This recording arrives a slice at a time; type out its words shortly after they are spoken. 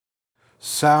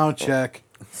Sound check.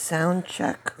 Sound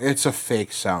check. It's a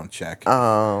fake sound check.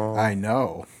 Oh. I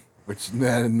know. It's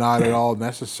not at all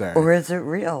necessary. Or is it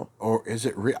real? Or is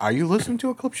it real? Are you listening to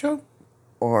a clip show?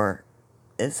 Or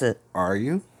is it? Are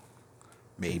you?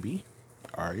 Maybe.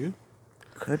 Are you?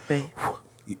 Could be.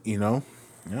 You know?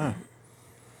 Yeah.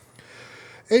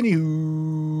 Anywho.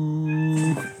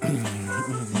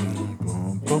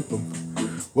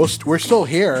 We're still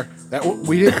here. That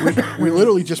we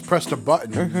literally just pressed a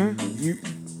button. Mm-hmm.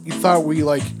 You thought we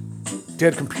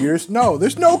did computers? No,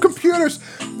 there's no computers.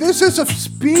 This is a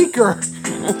speaker.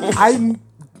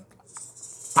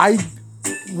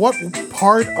 What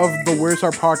part of the Where's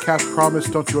Our Podcast promise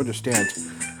don't you understand?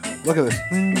 Look at this.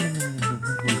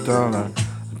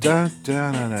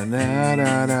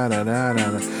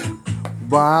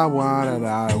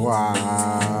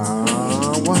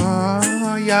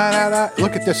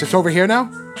 Look at this. It's over here now.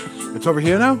 It's over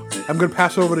here now. I'm going to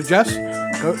pass it over to Jess.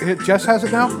 Jess has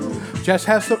it now. Jess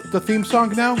has the theme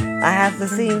song now. I have the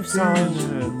theme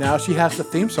song. Now she has the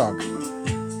theme song.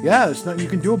 Yeah, there's nothing you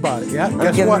can do about it. Yeah,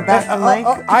 guess giving what? back the mic.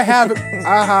 I have it.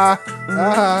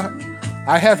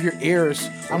 I have your ears.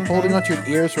 I'm holding onto your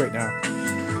ears right now.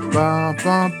 Bum,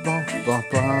 bum, bum, bum,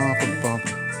 bum, bum, bum.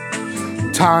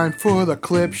 Time for the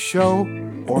clip show,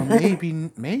 or maybe.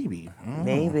 Maybe.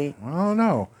 I don't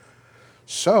know.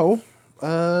 So,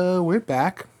 we're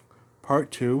back. Part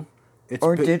 2.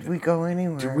 Did we go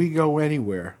anywhere? Did we go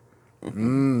anywhere?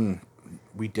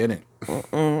 We didn't.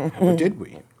 Or did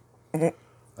we?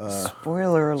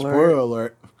 Spoiler alert. Spoiler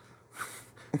alert.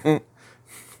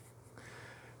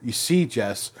 You see,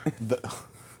 Jess,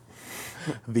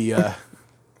 the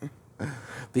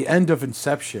end of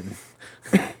Inception,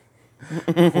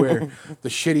 where the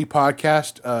shitty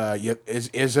podcast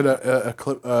is it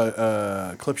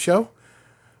a clip show,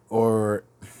 or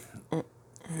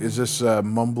is this a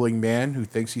mumbling man who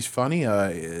thinks he's funny?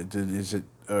 Is it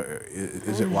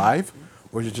live,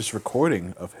 or is it just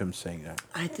recording of him saying that?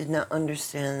 I did not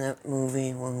understand that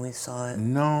movie when we saw it.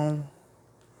 No.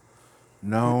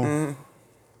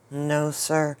 No,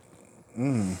 sir.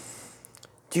 Do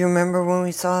you remember when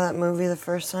we saw that movie the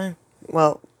first time?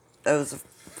 Well, that was the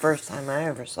first time I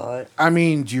ever saw it. I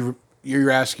mean,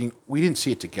 you're asking? We didn't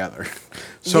see it together.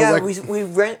 So yeah,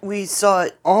 we saw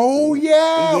it. Oh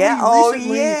yeah. Yeah.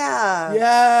 Yeah.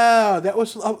 Yeah. That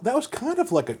was kind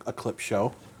of like a clip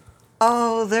show.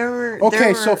 Oh, there were.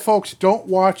 Okay, so folks, don't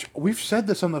watch. We've said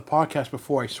this on the podcast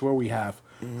before. I swear we have.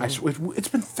 It's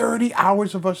been 30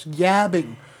 hours of us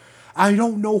yabbing. I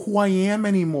don't know who I am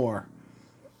anymore.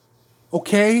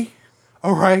 Okay,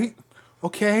 all right,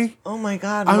 okay. Oh my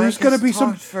God! There's gonna be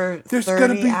some. There's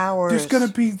gonna be hours. There's gonna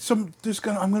be some.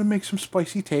 I'm gonna make some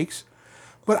spicy takes,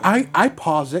 but I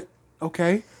posit,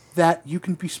 okay, that you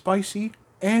can be spicy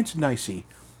and nicey.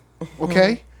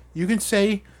 Okay, you can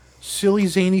say silly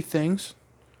zany things,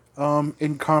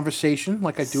 in conversation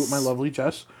like I do with my lovely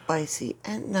Jess. Spicy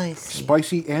and nicey.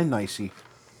 Spicy and nicey.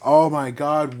 Oh my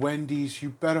God, Wendy's! You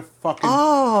better fucking.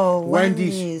 Oh,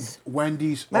 Wendy's.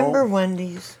 Remember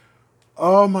Wendy's?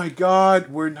 Oh my God,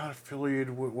 we're not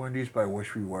affiliated with Wendy's, but I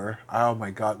wish we were. Oh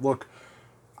my God, look,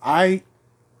 I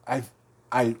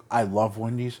love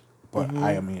Wendy's, but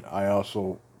I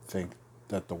also think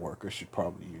that the workers should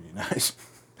probably unionize.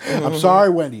 I'm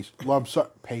sorry, Wendy's. I'm sorry.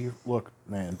 Look,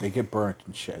 man, they get burnt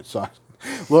and shit. It sucks.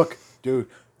 Look, dude,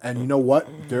 and you know what?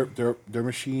 Their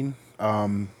machine,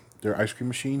 their ice cream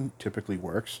machine typically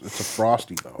works. It's a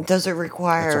Frosty, though. Does it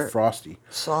require... It's a Frosty.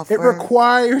 Software? It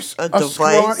requires a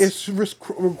device? Does it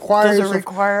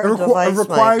require a device, It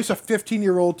requires a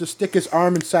 15-year-old to stick his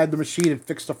arm inside the machine and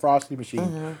fix the Frosty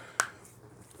machine.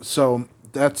 So,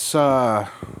 that's...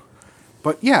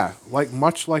 But yeah,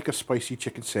 much like a spicy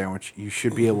chicken sandwich, you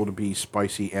should be able to be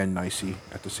spicy and nicey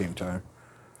at the same time.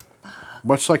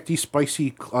 Much like these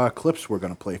spicy clips we're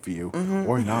going to play for you,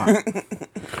 or not.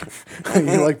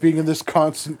 You like being in this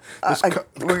constant...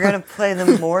 we're going to play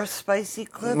the more spicy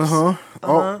clips?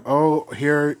 Oh,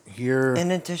 here... In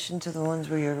addition to the ones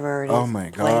we already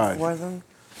God. played for them?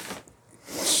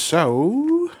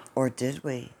 So... Or did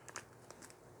we?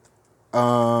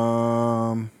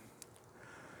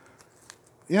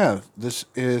 Yeah, this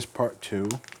is part 2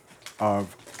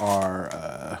 of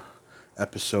our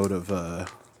episode of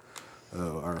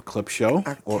our clip show.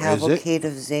 Our cavalcade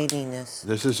of zaniness.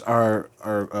 This is our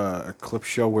clip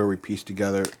show where we piece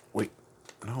together. Wait,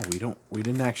 no, we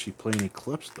didn't actually play any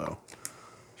clips though.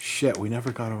 Shit, we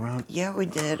never got around. Yeah, we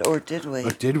did, or did we?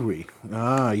 Or did we?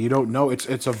 You don't know.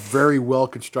 It's a very well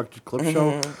constructed clip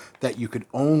show that you could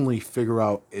only figure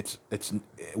out it's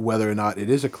whether or not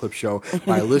it is a clip show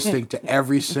by listening to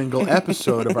every single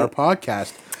episode of our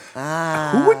podcast.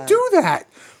 Who would do that?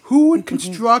 Who would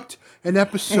construct an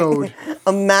episode?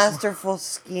 A masterful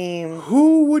scheme.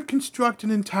 Who would construct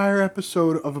an entire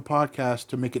episode of a podcast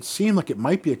to make it seem like it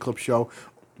might be a clip show,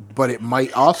 but it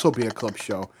might also be a clip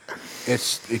show?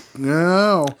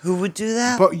 No. Who would do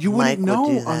that? But you wouldn't Mike would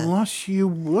know do that. unless you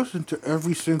listen to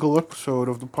every single episode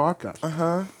of the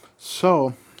podcast.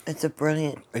 So It's a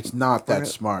brilliant. it's not that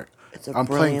smart. It's a I'm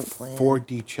playing brilliant plan.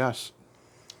 4D chess.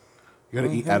 You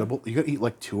gotta eat edible. You gotta eat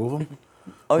like 2 of them.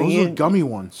 Oh, Those you. are gummy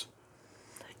ones.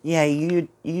 Yeah, you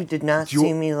did not You-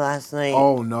 see me last night.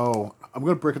 Oh no! I'm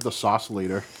gonna break up the sauce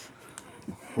later.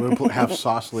 We're gonna have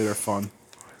sauce later fun.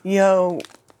 Yo,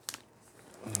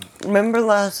 remember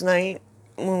last night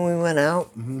when we went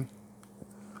out? Mm-hmm.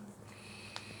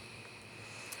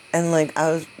 And like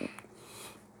I was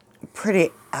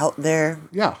pretty out there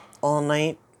Yeah. all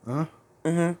night.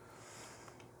 Mm-hmm.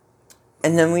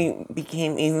 And then we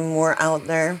became even more out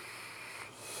there.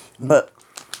 But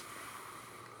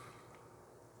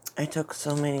I took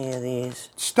so many of these.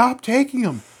 Stop taking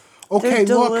them. Okay,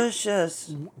 They're look,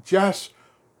 delicious. Jess,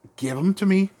 give them to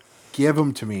me. Give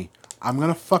them to me. I'm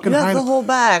gonna fucking You have hide the 'em. whole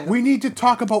bag. We need to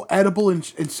talk about edible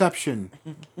inception.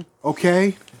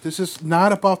 Okay? This is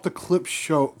not about the clip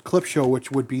show,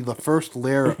 which would be the first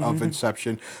layer of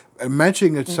Inception.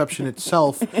 Mentioning Inception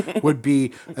itself would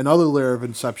be another layer of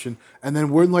Inception, and then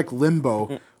we're in like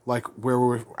limbo, like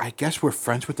where I guess we're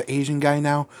friends with the Asian guy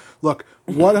now. Look,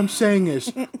 what I'm saying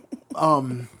is,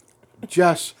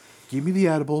 Jess, give me the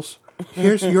edibles.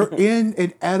 You're in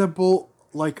an edible,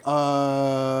 like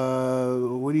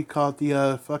what do you call it?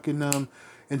 The fucking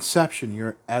Inception.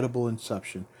 You're edible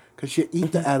Inception. Because you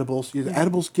eat the edibles. The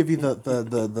edibles give you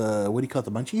the what do you call it,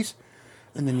 the munchies?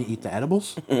 And then you eat the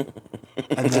edibles. And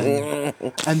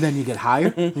then you get higher.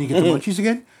 Then you get the munchies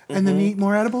again. And then you eat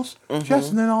more edibles.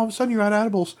 Just, and then all of a sudden you're out of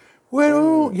edibles.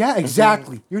 Well, yeah,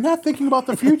 exactly. You're not thinking about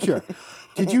the future.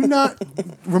 Did you not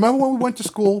remember when we went to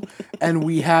school and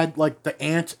we had like the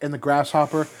ant and the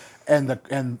grasshopper and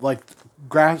like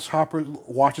grasshopper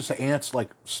watches the ants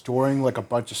like storing like a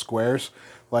bunch of squares?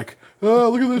 Like, oh,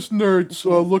 look at this nerd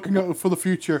looking out for the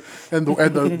future, and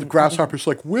the grasshopper's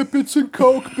like, whippets and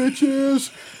coke,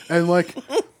 bitches, and like,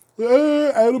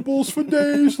 edibles for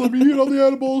days. Let me eat all the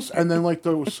edibles, and then like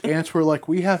those ants were like,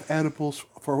 we have edibles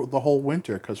for the whole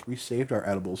winter because we saved our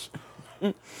edibles.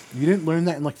 You didn't learn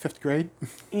that in like 5th grade?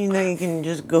 You know you can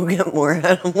just go get more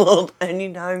edibles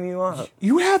anytime you want.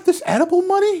 You have this edible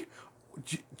money,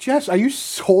 Jess? Are you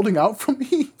holding out for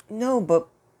me? No, but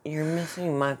you're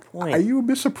missing my point. Are you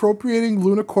misappropriating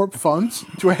Lunacorp funds?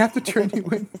 Do I have to turn you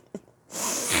in?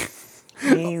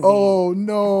 Maybe. Oh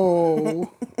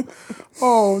no!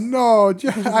 Oh no! If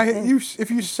you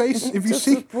to see,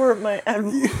 support my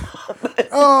edible.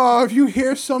 oh, if you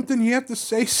hear something, you have to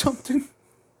say something.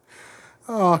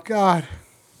 Oh God!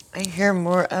 I hear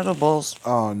more edibles.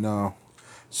 Oh no!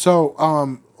 So,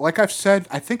 like I've said,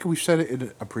 I think we've said it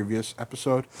in a previous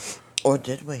episode. Or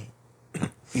did we?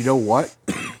 You know what?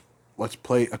 Let's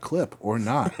play a clip or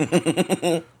not.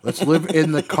 Let's live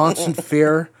in the constant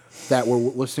fear that we're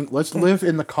listening. Let's live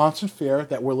in the constant fear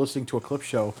that we're listening to a clip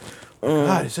show.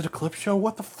 God, is it a clip show?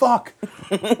 What the fuck?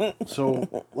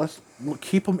 So let's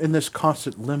keep them in this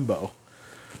constant limbo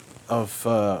of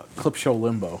clip show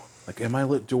limbo. Like,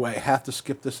 do I have to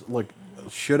skip this? Like,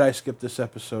 should I skip this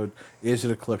episode? Is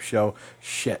it a clip show?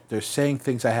 Shit, they're saying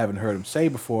things I haven't heard them say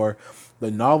before. The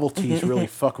novelty's really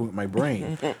fucking with my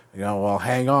brain. You know, well,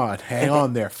 hang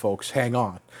on there, folks, hang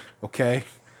on, okay?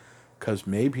 Because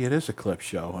maybe it is a clip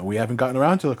show, and we haven't gotten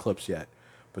around to the clips yet.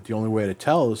 But the only way to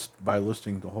tell is by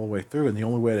listening the whole way through, and the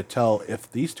only way to tell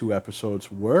if these 2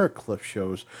 episodes were clip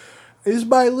shows is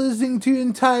by listening to the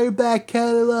entire back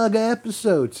catalog of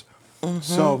episodes.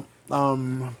 So,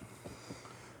 don't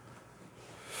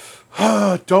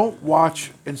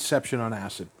watch Inception on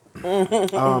acid.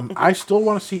 I still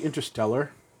want to see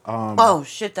Interstellar. Oh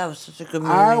shit, that was such a good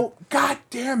movie. God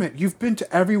damn it! You've been to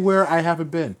everywhere I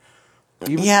haven't been.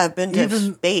 Yeah, I've been to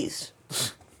space.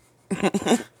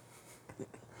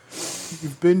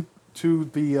 You've been to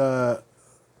the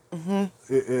to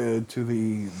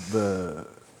the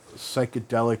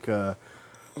psychedelic,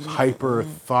 hyper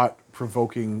thought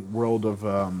provoking world of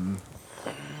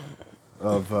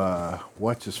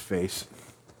what's his face.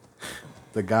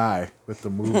 The guy with the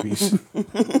movies.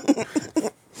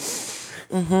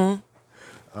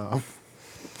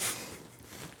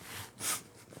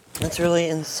 That's really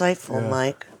insightful, Yeah.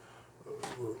 Mike.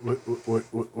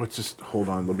 Let's just hold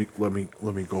on. Let me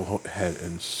go ahead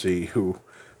and see who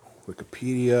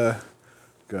Wikipedia.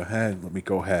 Go ahead. Let me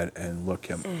go ahead and look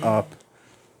him up.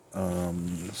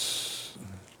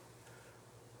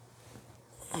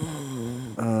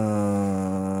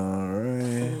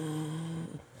 Alright.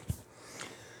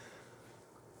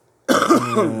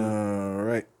 All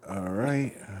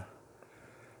right.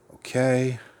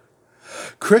 Okay.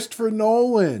 Christopher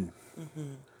Nolan.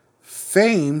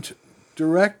 Famed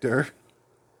director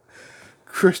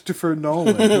Christopher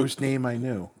Nolan, whose name I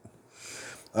knew.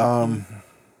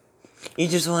 You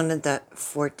just wanted that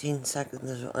 14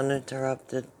 seconds of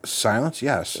uninterrupted. Silence,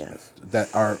 yes. Yes.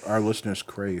 That our listeners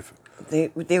crave. They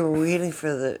were waiting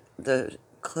for the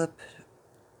clip.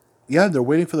 Yeah, they're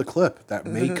waiting for the clip that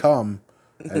may come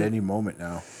at any moment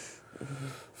now.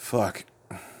 Fuck.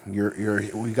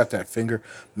 We got that finger.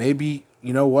 Maybe,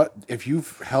 you know what? If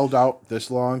you've held out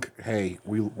this long, hey,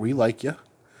 we like you.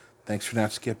 Thanks for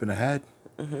not skipping ahead.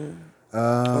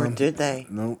 Or did they?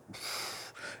 No.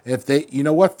 If they, you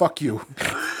know what? Fuck you.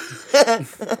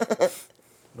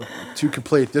 Two can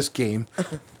play at this game.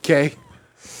 Okay.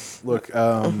 Look,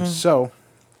 so.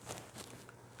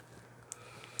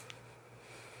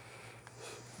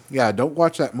 Yeah, don't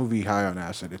watch that movie High on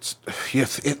Acid.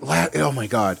 Oh my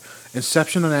God.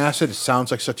 Inception on Acid, it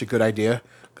sounds like such a good idea.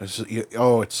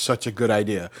 It's such a good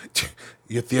idea.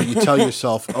 You tell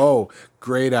yourself, oh,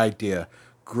 great idea.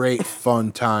 Great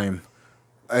fun time.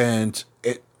 And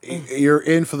you're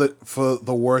in for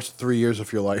the worst 3 years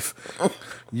of your life.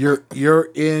 You're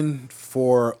in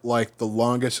for like the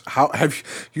longest. How have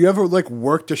you ever like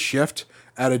worked a shift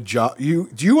at a job? Do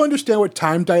you understand what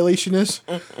time dilation is?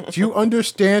 Do you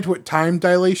understand what time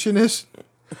dilation is?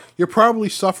 You're probably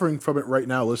suffering from it right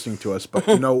now listening to us, but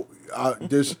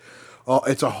there's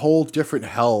it's a whole different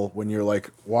hell when you're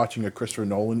like watching a Christopher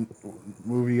Nolan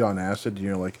movie on acid and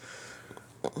you're like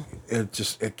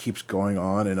it keeps going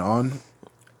on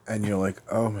and you're like,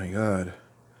 oh my God.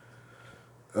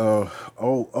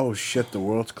 Oh shit, the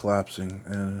world's collapsing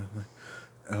and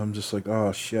I'm just like,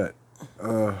 oh shit.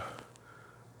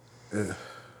 It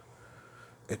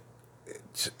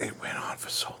went on for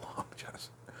so long, Jess.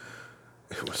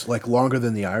 It was like longer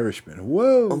than The Irishman.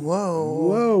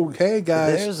 Whoa. Hey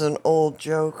guys. There's an old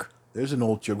joke.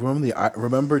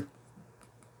 Remember?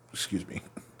 Excuse me.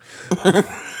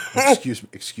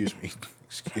 Excuse me.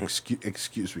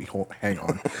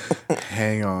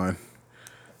 Hang on.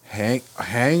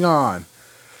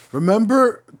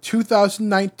 Remember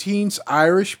 2019's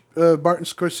Irish Martin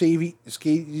Scorsese?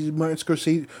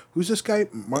 Who's this guy?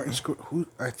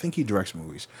 I think he directs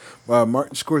movies.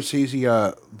 Martin Scorsese,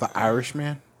 The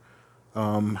Irishman.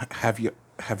 Have you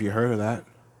heard of that?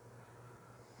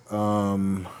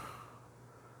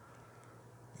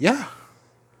 Yeah.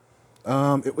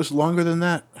 It was longer than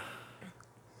that.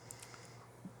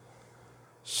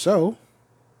 So,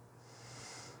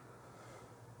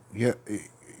 yeah.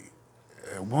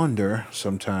 I wonder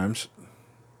sometimes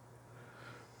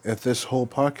if this whole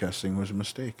podcast thing was a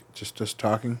mistake. Just us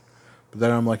talking. But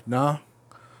then I'm like, nah,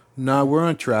 we're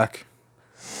on track.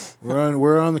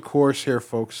 We're on the course here,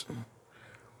 folks.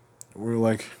 We're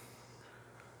like,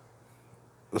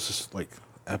 this is like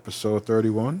episode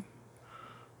 31,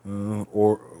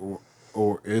 or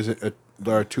is it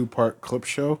our 2-part clip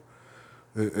show?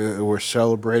 We're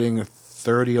celebrating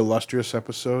 30 illustrious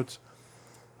episodes,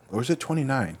 or is it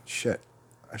 29? Shit.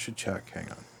 I should check.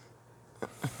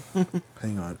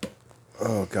 Hang on.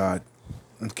 Oh, God.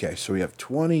 Okay, so we have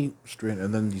 20 straight,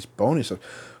 and then these bonuses.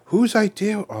 Whose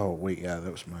idea? Oh, wait, yeah, that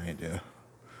was my idea.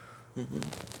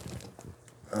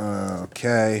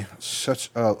 Okay.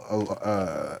 Such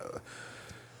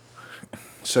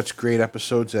great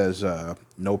episodes as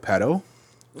No Pedo,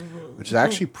 which is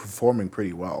actually performing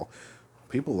pretty well.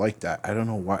 People like that. I don't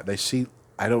know why.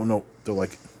 I don't know. They're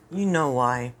like... You know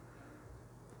why.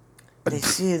 They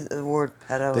see the word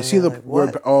pedo. They see the like,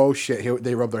 word. Oh shit!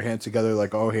 They rub their hands together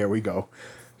like, oh, here we go.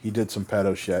 He did some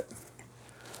pedo shit.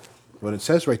 But it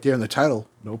says right there in the title,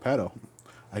 no pedo.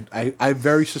 I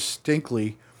very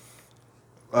succinctly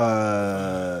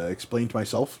explained to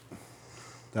myself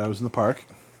that I was in the park,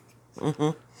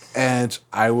 and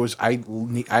I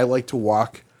like to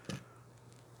walk.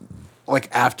 Like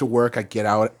after work, I get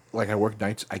out. Like I work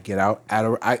nights, I get out.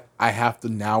 I have to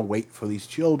now wait for these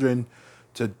children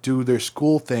to do their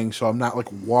school thing, so I'm not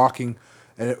like walking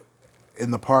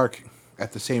in the park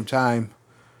at the same time.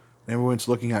 And everyone's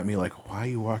looking at me like, "Why are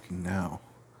you walking now?"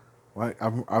 Why?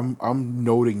 I'm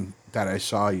noting that I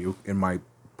saw you in my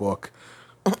book.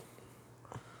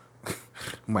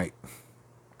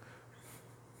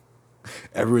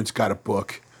 Everyone's got a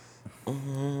book.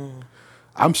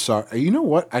 I'm sorry. You know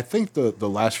what? I think the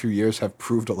last few years have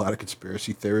proved a lot of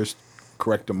conspiracy theorists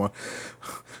correct them on,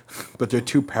 but they're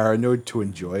too paranoid to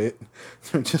enjoy it.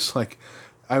 They're just like,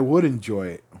 I would enjoy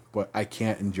it, but I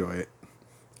can't enjoy it.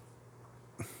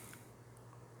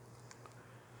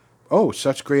 Oh,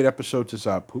 such great episodes as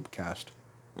Poopcast.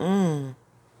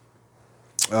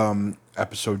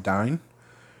 Episode 9,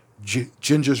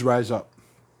 Gingers Rise Up.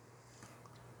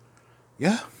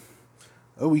 Yeah.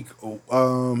 We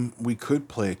could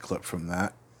play a clip from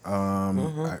that.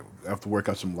 I have to work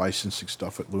out some licensing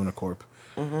stuff at Lunacorp.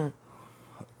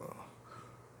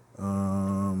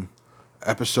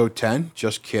 Episode 10,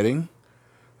 Just Kidding.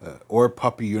 Or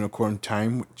Puppy Unicorn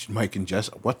Time, which Mike and Jess.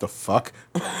 What the fuck?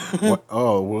 What?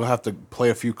 Oh, we'll have to play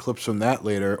a few clips from that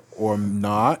later, or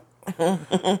not.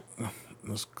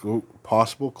 Let's go.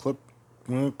 Possible clip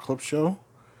show.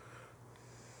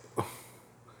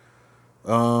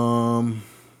 Wow,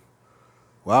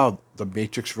 The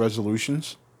Matrix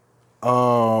Resolutions.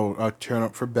 Oh, Turn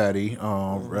Up for Betty.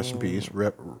 Oh, rest in peace.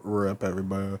 Rip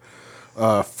everybody.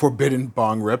 Forbidden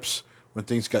Bong Rips. When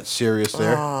things got serious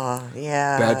there. Oh,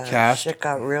 yeah. Bad cast. Shit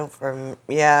got real from...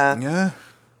 Yeah. Yeah.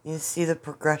 You see the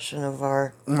progression of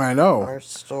our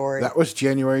story. That was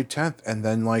January 10th. And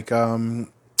then,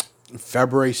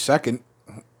 February 2nd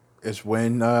is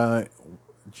when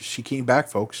she came back,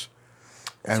 folks.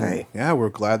 And, That's right. Yeah, we're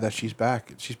glad that she's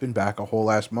back. She's been back a whole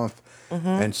last month.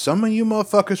 And some of you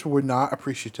motherfuckers were not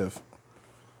appreciative.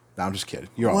 No, I'm just kidding.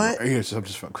 You're all right. I'm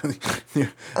just fucking with you.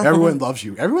 Everyone loves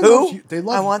you. Everyone loves you. They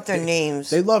love I want their names.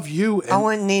 They love you. I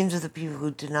want names of the people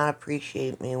who did not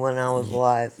appreciate me when I was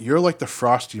alive. You're like the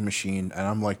Frosty machine, and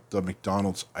I'm like the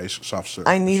McDonald's ice soft serve.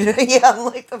 I'm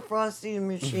like the Frosty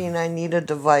machine. I need a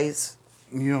device.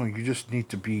 You just need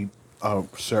to be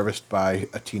serviced by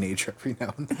a teenager every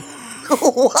now and then.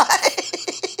 What?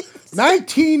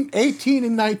 18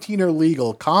 and 19 are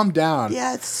legal. Calm down.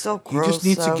 Yeah, it's so gross. He just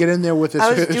needs to get in there with his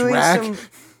rag.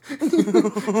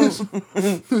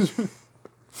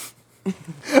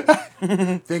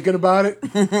 Thinking about it?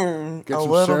 Get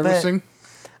some servicing. Bit.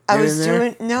 I was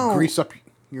doing Grease up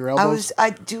your elbows.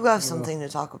 I do have something to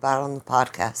talk about on the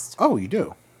podcast. Oh, you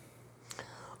do?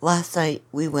 Last night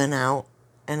we went out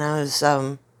and I was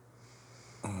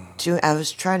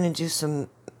trying to do some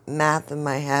math in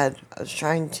my head. I was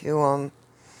trying to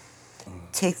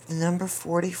take the number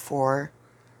 44,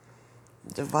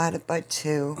 divide it by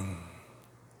 2.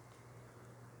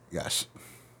 Yes.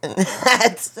 And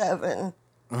add 7.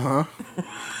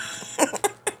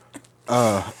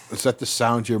 Is that the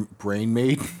sound your brain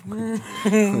made?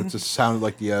 It's a sound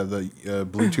like the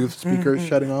Bluetooth speaker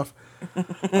shutting off.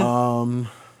 No.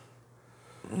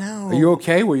 Are you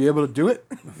okay? Were you able to do it?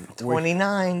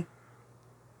 29.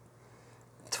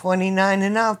 29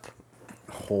 and up.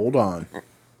 Hold on. I'm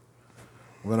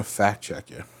going to fact check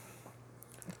you.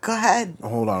 Go ahead.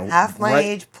 Hold on. Half my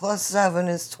age plus 7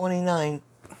 is 29.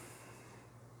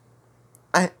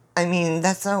 I mean,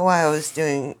 that's not why I was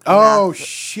doing math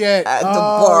shit. At the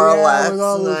bar last with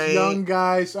all night. those young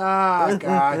guys. God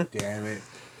damn it.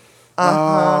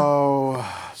 Oh,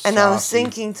 and I was Sophie.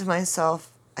 thinking to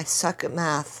myself, I suck at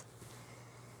math.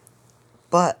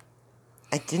 But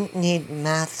I didn't need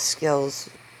math skills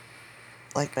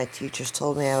like my teachers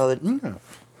told me I would.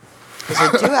 Because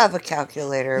I do have a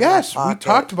calculator in Yes, my we pocket.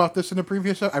 talked about this in a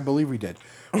previous... I believe we did.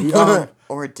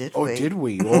 Or did we? Oh, did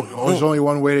we? Well, there's only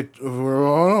one way to...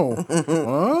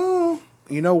 Oh,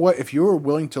 you know what? If you were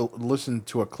willing to listen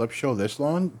to a clip show this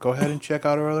long, go ahead and check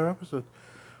out our other episodes.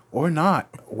 Or not.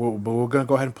 But we're going to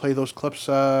go ahead and play those clips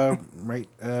right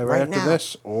after now.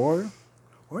 this. Or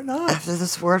not. After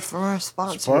this word from our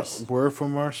sponsors. Word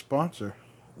from our sponsor.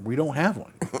 We don't have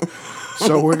one.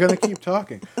 So we're going to keep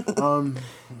talking.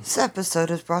 This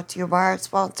episode is brought to you by our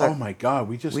sponsor. Oh my God,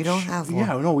 we don't have one.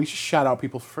 Yeah, no, we just shout out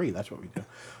people for free. That's what we do.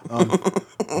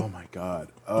 Oh my God.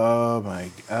 Oh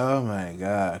my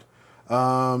God.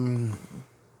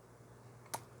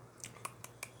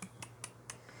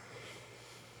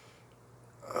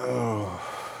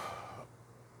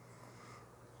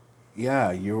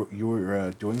 Yeah, you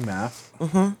were doing math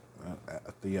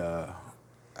at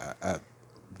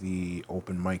the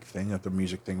open mic thing, at the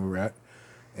music thing we were at,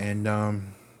 and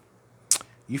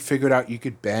you figured out you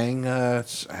could bang a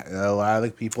lot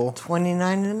of people.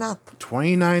 29 and up.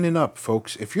 29 and up,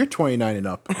 folks. If you're 29 and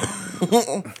up,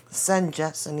 Send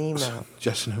Jess an email.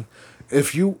 Justin,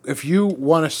 if you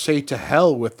want to say to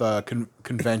hell with a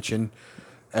convention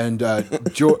and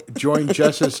join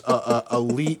Jess's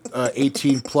elite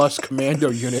 18 plus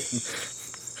commando unit,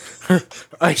 her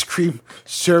ice cream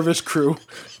service crew,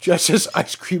 Jess's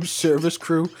ice cream service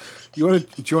crew. You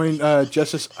want to join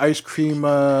Jess's ice cream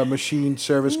machine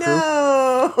service crew?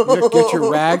 No. Yeah, get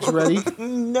your rags ready.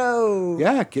 No.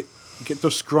 Yeah, get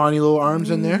those scrawny little arms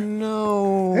in there.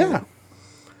 No. Yeah.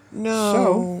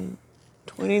 No.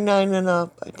 29 and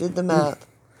up. I did the math.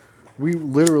 We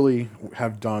literally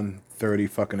have done 30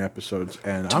 fucking episodes,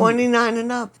 and 29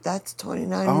 and up. That's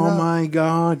 29 and up. Oh my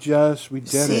God, Jess, we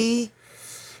did it. See?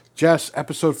 Jess,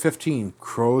 episode 15,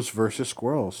 Crows versus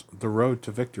Squirrels, The Road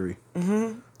to Victory.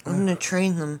 I'm gonna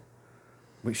train them.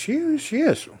 But she is.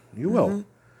 You will.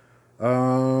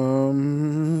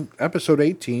 Episode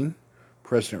 18,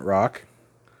 President Rock.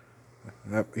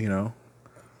 That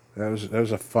that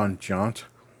was a fun jaunt.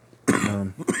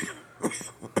 All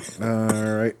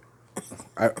right.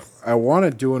 I want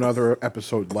to do another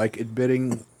episode like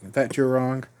admitting that you're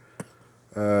wrong.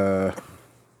 Well,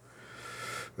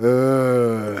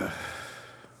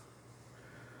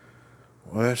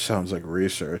 that sounds like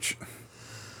research.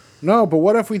 No, but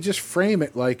what if we just frame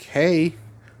it like, hey,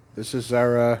 this is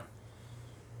our, I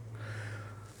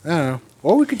don't know.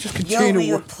 Or we could just continue we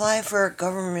to work. apply for a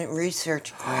government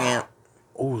research grant.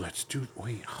 Oh, let's do,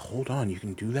 wait, hold on, you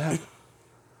can do that?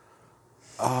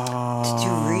 To do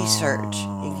research.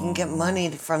 You can get money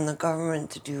from the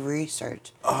government to do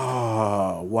research.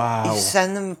 Oh, wow. You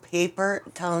send them paper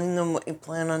telling them what you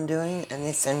plan on doing, and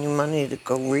they send you money to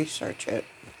go research it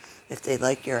if they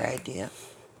like your idea.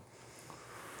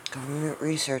 Government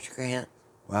research grant.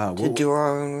 Wow. To do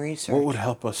our own research. What would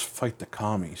help us fight the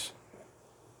commies?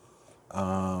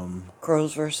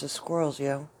 Crows versus squirrels,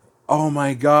 yo. Oh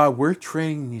my God, we're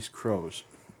training these crows.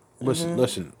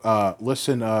 Listen,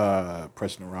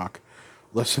 President Rock.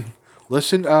 Listen,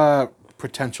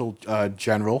 potential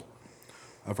general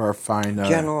of our fine...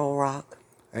 General Rock.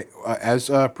 As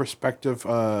prospective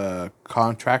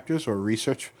contractors or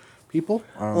research people.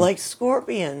 Like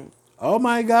Scorpion. Oh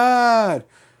my God.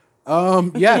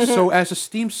 Yeah, so as a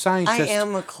STEAM scientist... I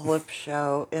am a clip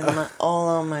show all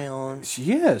on my own.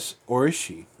 She is, or is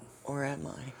she? Or am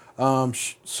I?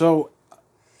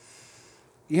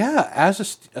 Yeah, as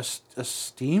a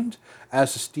steamed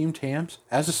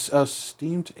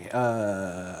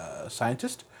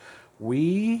scientist,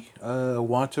 we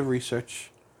want to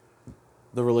research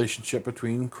the relationship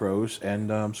between crows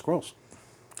and squirrels.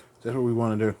 That's what we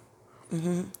want to do.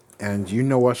 Mm-hmm. And you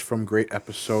know us from great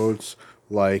episodes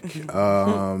like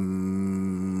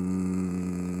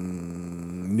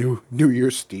New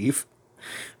Year's Steve.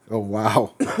 Oh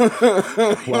wow,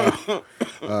 wow.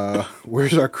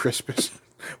 Where's our Christmas?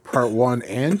 Part 1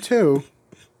 and 2.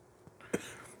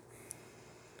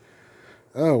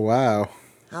 Oh, wow.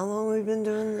 How long have we been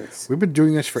doing this? We've been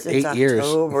doing this for Since 8 years.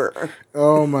 October.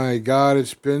 Oh, my God.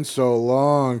 It's been so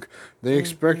long. They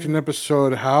expect an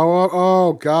episode.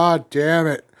 Oh, God damn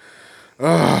it.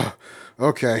 Ugh.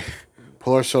 Okay.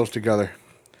 Pull ourselves together.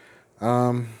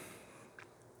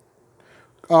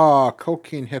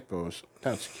 Cocaine hippos.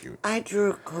 That's cute. I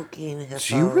drew a cocaine hippo.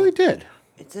 So you really did.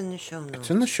 It's in the show notes. It's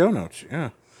in the show notes,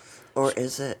 yeah. Or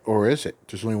is it? Or is it?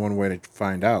 There's only one way to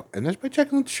find out, and that's by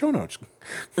checking the show notes.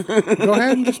 Go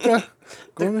ahead and just go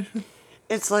in.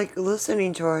 It's like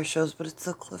listening to our shows, but it's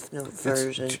the Cliff Note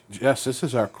version. Yes, this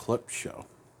is our clip show.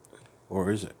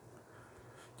 Or is it?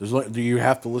 Do you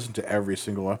have to listen to every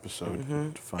single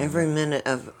episode to find Every out? minute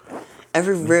of...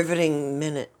 Every riveting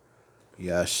minute.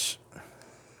 Yes.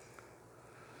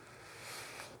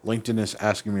 LinkedIn is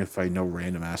asking me if I know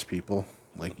random ass people.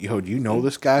 Like, yo, do you know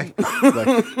this guy?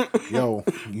 Like, yo,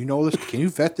 you know this? Can you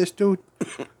vet this dude?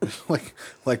 like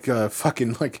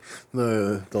fucking like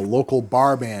the local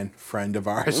barman friend of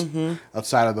ours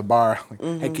outside of the bar. Like,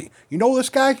 hey, you know this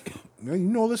guy? You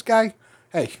know this guy?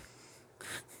 Hey.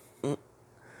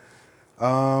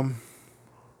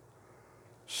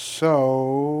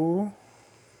 So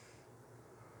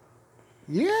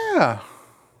yeah.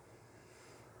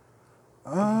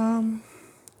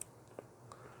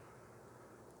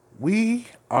 We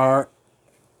are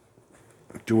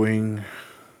doing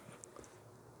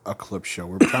a clip show.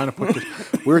 We're trying to put this.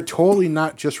 We're totally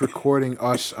not just recording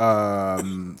us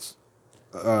workshopping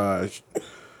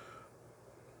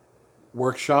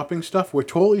stuff. We're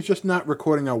totally just not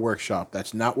recording our workshop.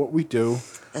 That's not what we do.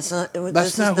 That's not who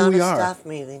we are. Staff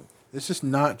meeting. This is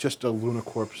not just a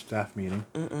Lunacorp staff meeting.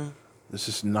 This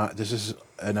is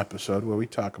an episode where we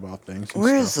talk about things.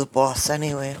 Where is the boss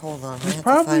anyway? Hold on. He's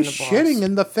probably shitting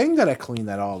in the thing that I clean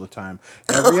that all the time.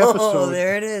 Every episode. Oh,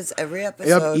 there it is. Every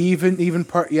episode. Yep, even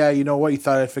part. Yeah, you know what? You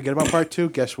thought I'd forget about part 2?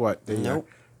 Guess what? Nope.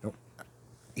 Nope.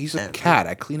 He's a cat.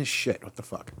 I clean his shit. What the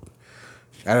fuck?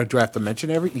 Do I have to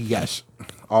mention everything? Yes.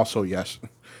 Also, yes.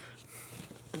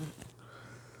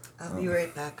 I'll be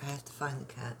right back. I have to find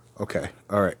the cat. Okay.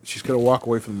 All right. She's gonna walk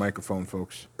away from the microphone,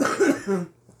 folks.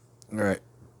 All right.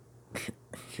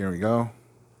 Here we go.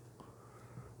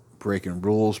 Breaking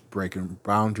rules, breaking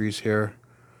boundaries here.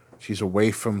 She's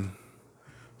away from.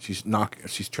 She's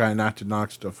trying not to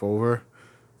knock stuff over.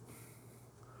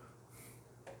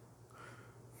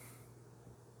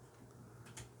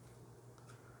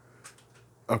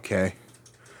 Okay.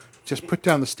 Just put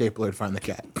down the stapler and find the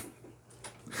cat.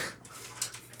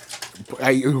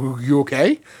 you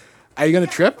okay? Are you gonna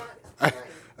trip? Fine.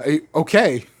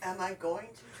 Okay. Am I going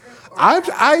to trip?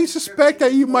 I suspect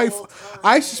that you might.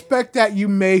 I suspect that you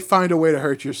may find a way to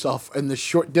hurt yourself in the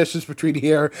short distance between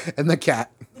here and the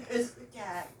cat. There's the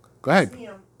cat. Go ahead. See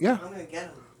him. Yeah. I'm gonna get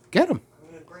him. Get him. I'm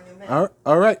gonna bring him in.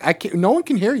 All right. I can't. No one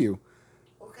can hear you.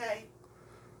 Okay.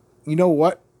 You know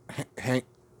what, Hank?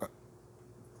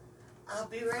 I'll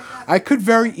be right back. I could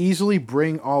very easily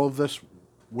bring all of this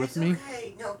with It's me.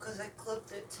 okay. No, because I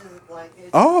clipped it to like. It's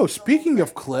Oh, it's the speaking whole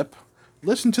of clip,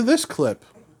 listen to this clip.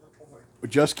 thing.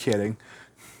 Just kidding.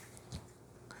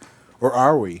 Or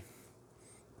are we?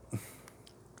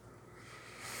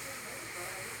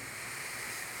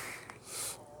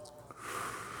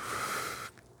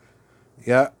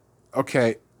 Yeah.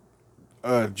 Okay.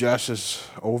 Jess is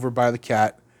over by the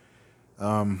cat.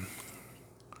 I'm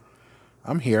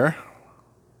here.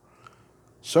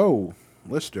 So,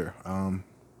 Lister, how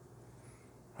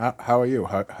are you?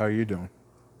 How are you doing?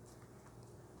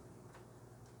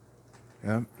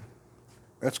 Yeah.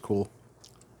 That's cool.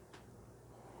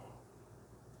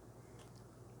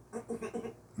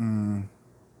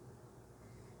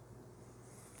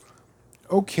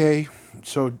 Okay.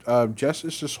 So, Jess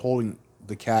is just holding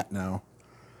the cat now.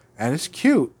 And it's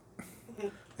cute.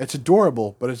 It's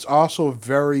adorable, but it's also a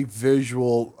very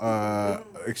visual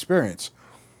experience.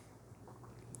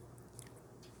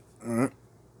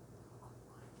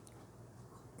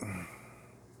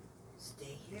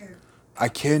 Stay here. I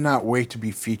cannot wait to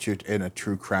be featured in a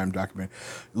true crime documentary.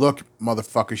 Look,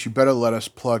 motherfuckers, you better let us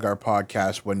plug our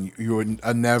podcast when you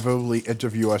inevitably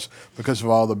interview us because of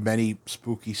all the many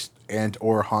spooky and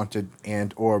or haunted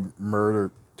and or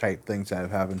murder type things that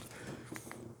have happened.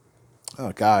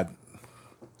 Oh God!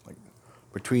 Like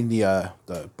between the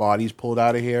bodies pulled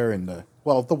out of here and the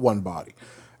one body,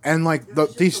 and like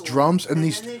these drums and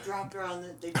these. And then they dropped her on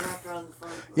the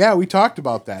front. Yeah, we talked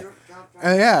about that. Dropped her on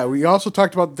And yeah, we also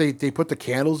talked about they put the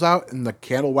candles out and the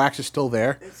candle wax is still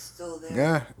there. It's still there.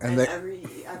 Yeah, and they, every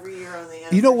year on the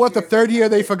you know what? The anniversary third of year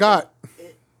they it, forgot.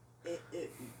 It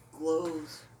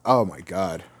glows. Oh my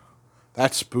God,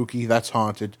 that's spooky. That's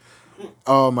haunted.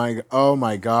 Oh my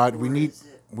God. Or is it?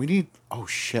 We need. Oh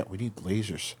shit. We need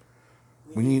lasers.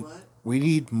 We need what? We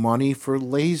need money for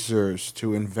lasers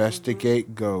to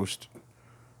investigate ghost.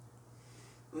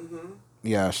 Mm-hmm.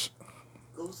 Yes.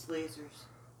 Ghost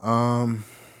lasers. Um.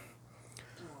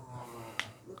 Aw,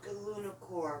 look at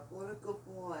Lunacorp. What a good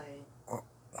boy.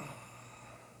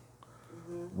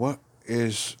 What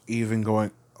is even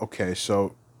going? Okay,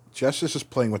 so Justice is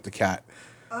playing with the cat.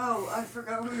 Oh, I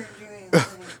forgot we were doing the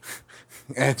thing.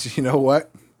 And you know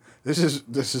what? This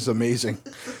is amazing.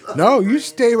 No, you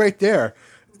stay right there.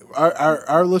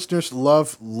 Our listeners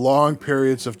love long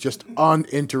periods of just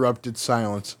uninterrupted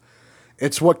silence.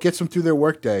 It's what gets them through their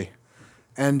workday.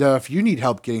 And if you need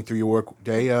help getting through your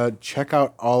workday, check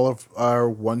out all of our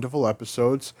wonderful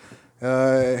episodes.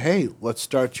 Hey, let's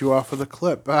start you off with a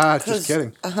clip. Just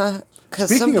kidding. Because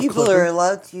some Speaking of people clipping- are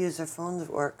allowed to use their phones at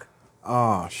work.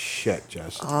 Oh shit,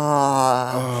 Jess.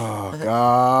 Ah, Oh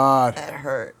God. that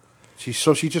hurt. She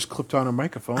just clipped on her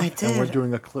microphone. I And we're did.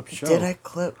 doing a clip show. Did I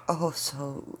clip? Oh,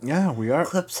 so Yeah, we are.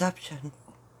 clipception.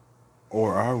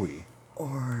 Or are we?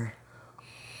 Or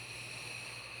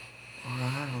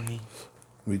are we?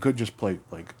 We could just play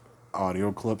like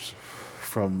audio clips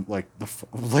from like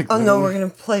like. Oh no, literally- we're gonna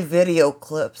play video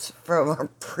clips from our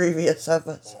previous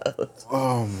episodes.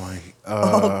 Oh my.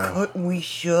 Oh,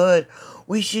 good.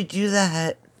 We should do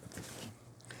that.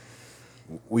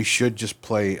 We should just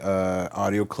play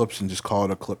audio clips and just call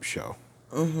it a clip show.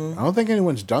 I don't think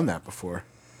anyone's done that before.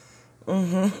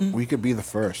 We could be the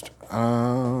first.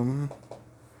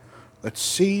 Let's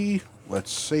see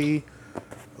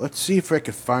if I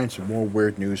could find some more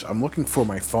weird news. I'm looking for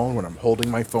my phone when I'm holding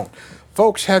my phone.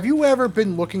 Folks, have you ever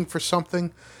been looking for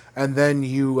something and then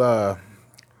you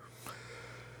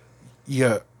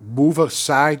move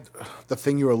aside the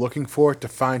thing you were looking for to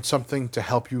find something to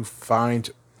help you find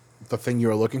the thing you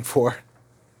were looking for?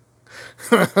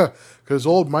 Because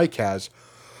old Mike has.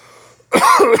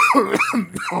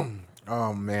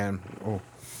 Oh, man. Oh.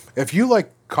 If you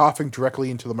like coughing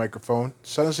directly into the microphone,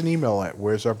 send us an email at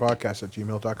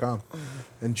where'sourbroadcast@gmail.com.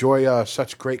 Enjoy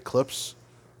such great clips.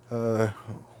 No,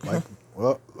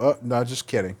 just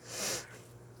kidding.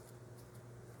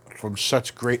 From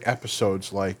such great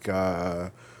episodes like,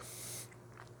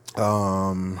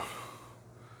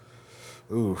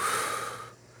 ooh,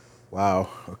 wow,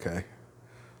 okay.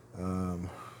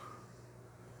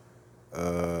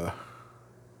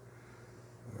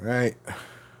 Right.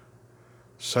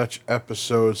 Such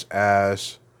episodes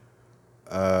as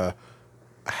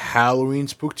Halloween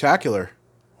Spooktacular,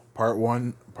 Part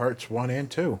 1, parts 1 and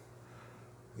 2.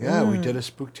 Yeah, we did a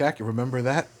spooktacular. Remember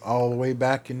that all the way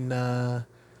back in The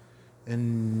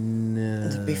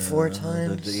before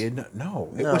times? no,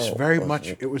 it was No, very it much.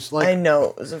 wasn't. It was I like know,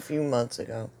 it was a few months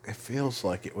ago. it feels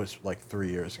like it was like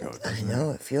 3 years ago. I Doesn't it?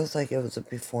 know, it feels like it was a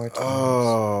before times.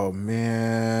 Oh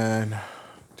man,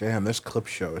 damn! This clip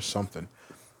show is something,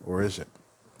 or is it?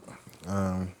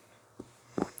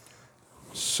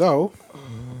 So,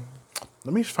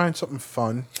 let me find something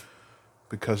fun,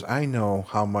 because I know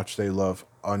how much they love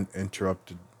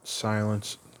uninterrupted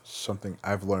silence. Something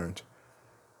I've learned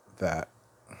that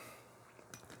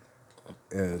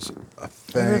is a It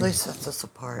thing. really sets us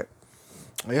apart.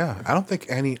 Yeah, I don't think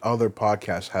any other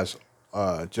podcast has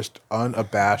just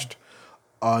unabashed,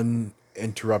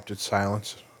 uninterrupted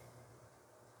silence.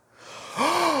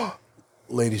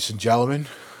 Ladies and gentlemen,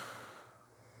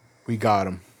 we got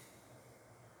him.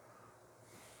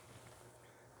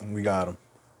 We got him.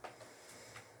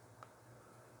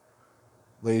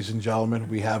 Ladies and gentlemen,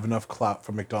 we have enough clout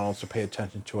for McDonald's to pay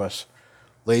attention to us.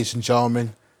 Ladies and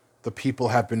gentlemen, the people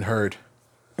have been heard.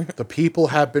 The people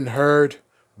have been heard.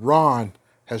 Ron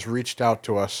has reached out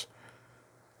to us.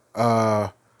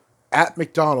 At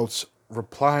McDonald's,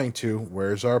 replying to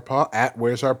Where's Our Pod? At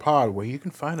Where's Our Pod, where you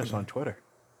can find us on Twitter.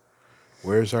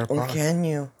 Where's Our Or Pod? can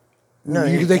you? No,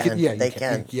 They can. can. They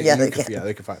can. Yeah, they can. can. Yeah,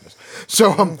 they can find us.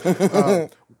 So,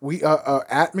 we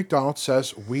at McDonald's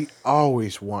says we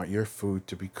always want your food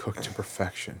to be cooked to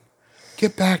perfection.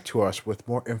 Get back to us with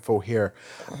more info here.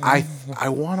 I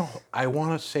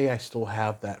wanna say I still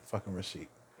have that fucking receipt.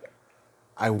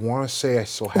 I wanna say I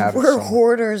still have it. We're somewhere.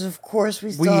 hoarders, of course.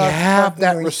 We still We have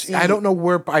that fucking receipt. I don't know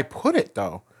where I put it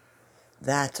though.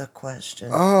 That's a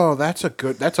question. Oh, that's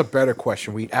a better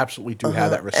question. We absolutely do have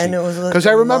that receipt. And it was like because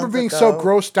I a remember month being so ago.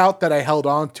 grossed out that I held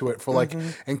on to it for like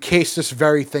in case this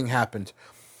very thing happened.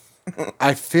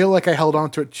 I feel like I held on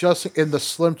to it just in the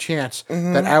slim chance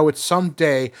that I would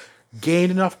someday gain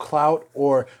enough clout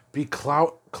or be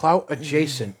clout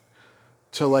adjacent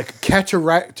to like catch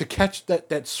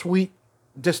that sweet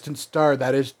distant star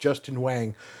that is Justin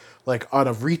Wang, like on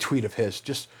a retweet of his.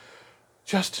 Just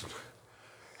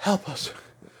help us.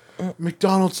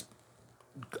 McDonald's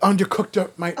undercooked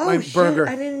my Shit, burger.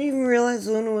 I didn't even realize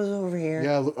Luna was over here.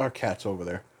 Yeah, look, our cat's over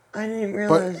there. I didn't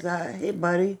realize that. Hey,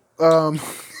 buddy.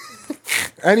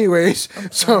 Anyways,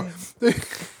 so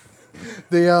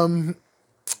the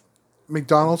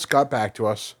McDonald's got back to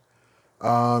us.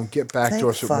 Get back Thank to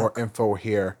us with more fuck. info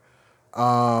here.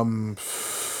 I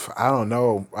don't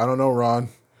know. I don't know, Ron.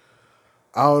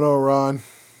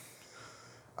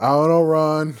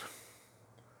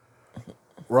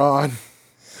 Ron.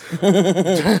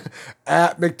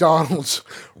 At McDonald's.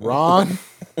 Ron.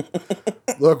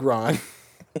 Look, Ron.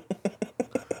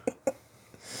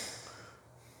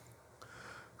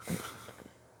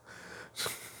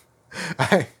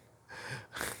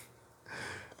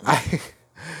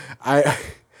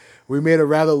 We made a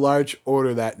rather large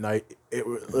order that night.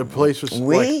 The place was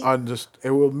like on just. It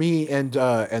was me and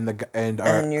our the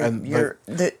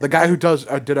guy who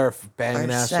did our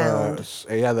banging ass sound.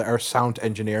 our sound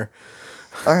engineer.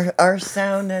 Our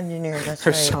sound engineer, that's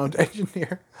Our right. sound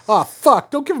engineer. Oh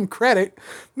fuck! Don't give him credit.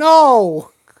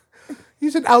 No,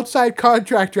 he's an outside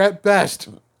contractor at best.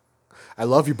 I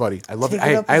love you, buddy. I love you.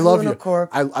 I love you.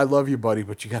 I love you, buddy.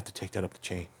 But you have to take that up the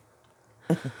chain.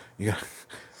 You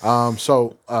got.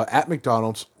 So at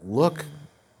McDonald's, look,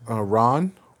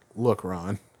 Ron. Look,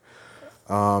 Ron.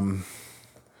 It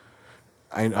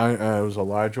was a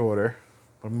large order.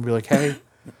 I'm gonna be like, hey,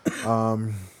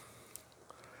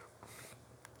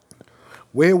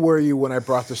 where were you when I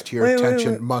brought this to your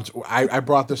attention wait. months? I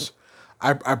brought this.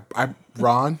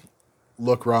 Ron.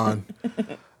 Look, Ron.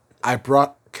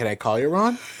 Can I call you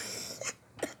Ron?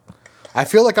 I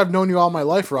feel like I've known you all my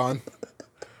life, Ron.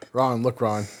 Ron, look,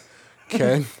 Ron.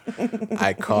 Can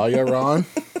I call you Ron?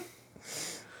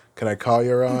 Can I call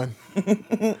you Ron?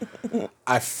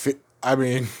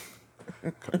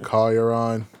 Call you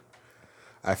Ron.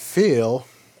 I feel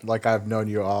like I've known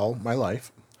you all my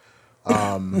life.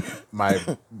 My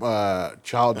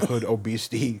childhood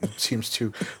obesity seems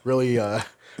to really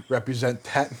represent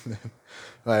that.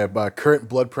 My current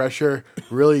blood pressure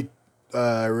really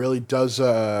does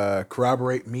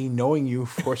corroborate me knowing you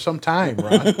for some time,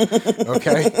 Ron.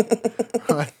 Okay?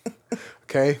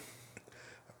 Okay?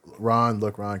 Ron,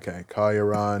 look, Ron, can I call you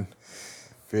Ron?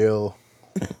 Feel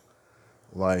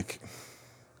like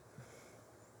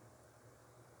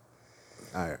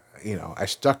I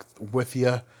stuck with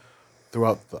you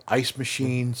throughout the ice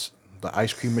machines, the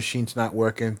ice cream machine's not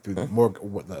working through the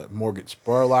Morgan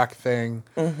Spurlock thing.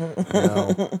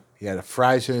 He had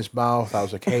fries in his mouth. I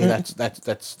was like, hey,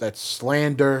 that's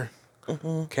slander.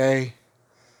 Okay.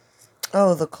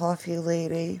 Oh, the coffee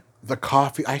lady. The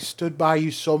coffee. I stood by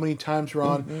you so many times,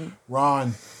 Ron.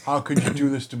 Ron, how could you do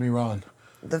this to me, Ron?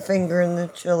 The finger in the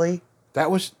chili.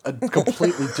 That was a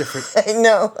completely different. I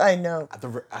know. I know.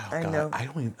 I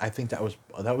don't even. I think that was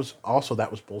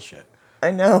bullshit. I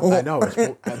know. I know.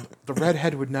 The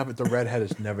redhead would never. The redhead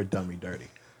has never done me dirty.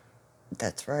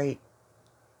 That's right.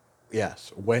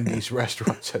 Yes, Wendy's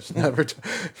restaurants has never.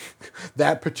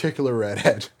 That particular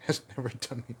redhead has never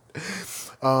done me.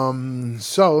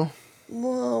 So.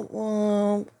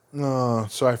 Womp womp.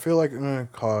 So I feel like I'm gonna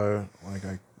call. Like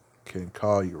I can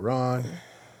call you Ron.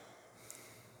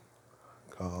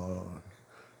 Call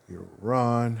you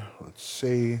Ron. Let's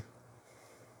see.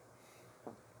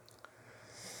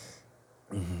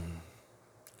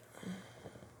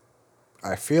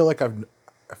 I feel like I can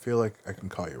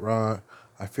call you Ron.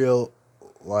 I feel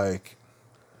like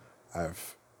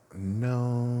I've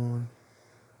known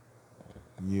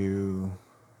you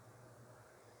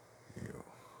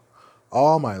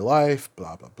all my life,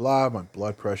 blah, blah, blah, my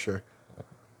blood pressure.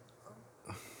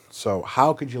 So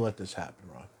how could you let this happen,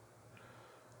 Ron?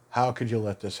 How could you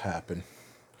let this happen?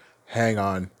 Hang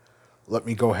on. Let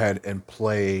me go ahead and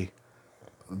play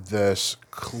this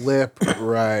clip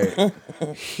right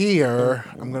here.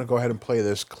 I'm going to go ahead and play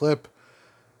this clip.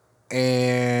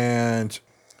 And,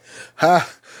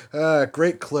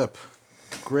 great clip.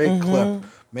 Great clip.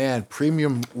 Man,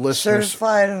 premium listeners.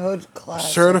 Certified hood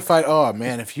class. Certified. Oh,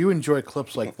 man, if you enjoy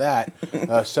clips like that,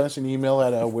 send us an email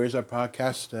at where's our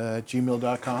podcast,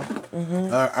 gmail.com.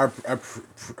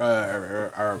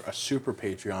 Our super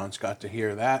Patreons got to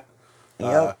hear that.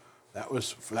 Yep.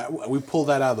 We pulled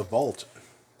that out of the vault.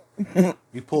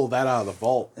 We pulled that out of the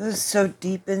vault. It was so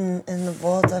deep in the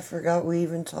vault, I forgot we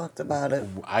even talked about it.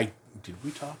 Did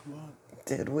we talk about it?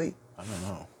 Did we? I don't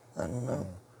know. I don't know.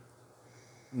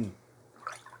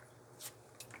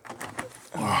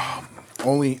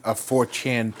 Only a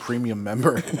 4chan premium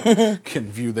member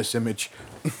can view this image.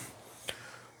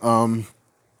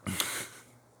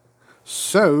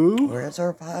 So Where's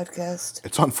our podcast?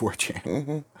 it's on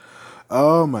 4chan.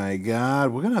 Oh my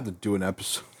God, we're gonna have to do an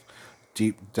episode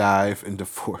deep dive into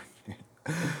 4chan.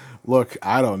 Look,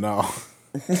 I don't know.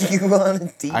 You want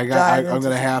a deep dive I'm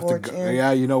gonna have to.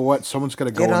 Yeah, you know what? Someone's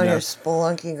gotta go Get in on there. your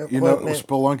spelunking equipment. You know,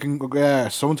 spelunking. Yeah,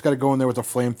 someone's got to go in there with a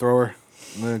flamethrower.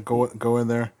 I'm gonna go in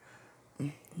there.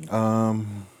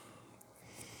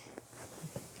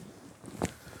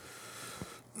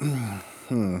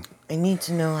 I need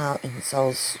to know how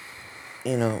incels,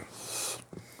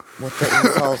 what the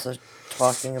incels are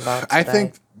talking about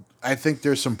today. I think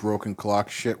there's some broken clock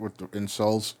shit with the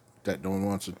insults that no one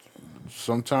wants to.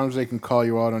 Sometimes they can call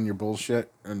you out on your bullshit,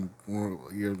 and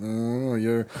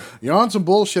you're on some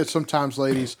bullshit sometimes,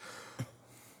 ladies.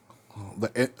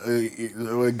 When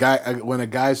a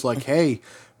guy's like, "Hey,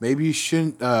 maybe you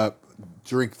shouldn't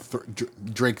drink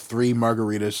 3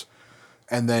 margaritas,"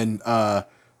 and then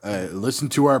listen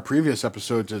to our previous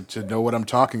episode to know what I'm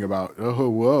talking about. Oh,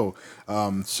 whoa!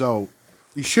 So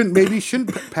you shouldn't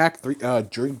pack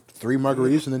drink 3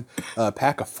 margaritas and then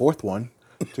pack a 4th one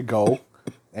to go.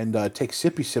 And take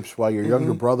sippy sips while your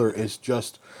younger brother is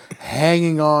just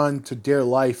hanging on to dear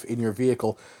life in your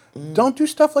vehicle. Don't do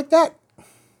stuff like that.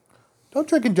 Don't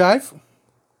drink and drive.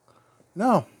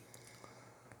 No.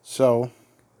 So,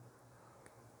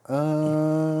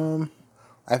 I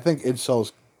think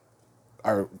incels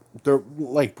they're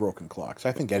like broken clocks.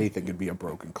 I think anything could be a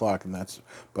broken clock,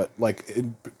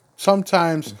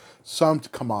 sometimes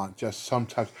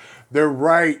sometimes they're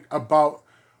right about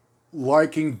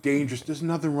liking dangerous. There's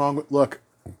nothing wrong with. Look,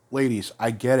 ladies,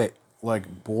 I get it.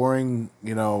 Like boring,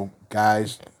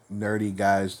 guys, nerdy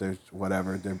guys. There's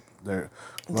whatever. They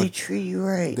treat you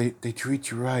right. They treat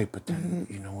you right, but then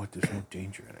you know what? There's no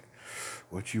danger in it.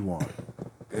 What you want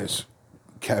is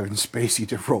Kevin Spacey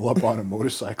to roll up on a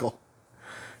motorcycle.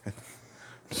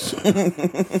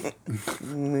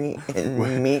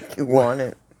 Make you want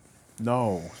it.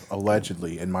 No,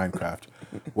 allegedly in Minecraft.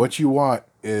 What you want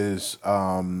is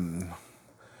a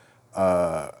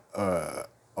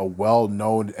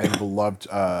well-known and beloved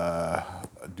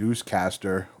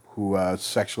newscaster who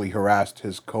sexually harassed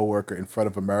his coworker in front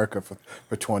of America for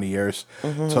 20 years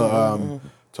to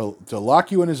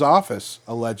lock you in his office,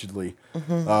 allegedly.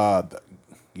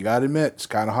 You gotta admit, it's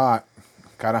kind of hot.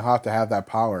 Kind of hot to have that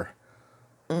power.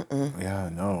 Yeah,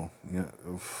 no. Yeah,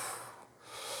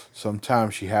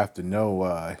 sometimes you have to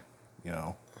know,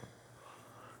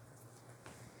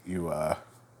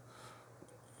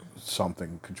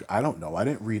 something. I don't know. I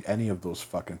didn't read any of those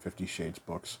fucking 50 Shades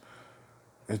books.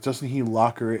 Doesn't he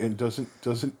lock her and doesn't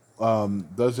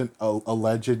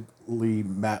allegedly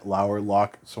Matt Lauer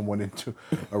lock someone into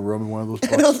a room in one of those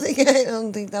books? I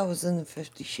don't think that was in the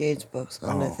 50 Shades books,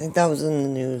 hon. I think that was in the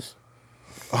news.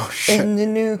 Oh shit. In the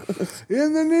news.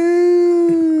 In the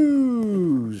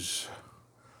news.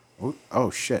 Oh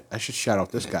shit. I should shout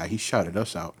out this guy. He shouted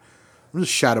us out. I'm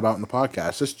just shout about in the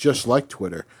podcast. It's just like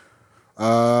Twitter.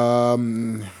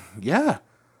 Yeah.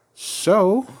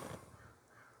 So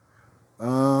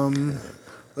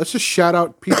let's just shout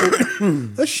out people.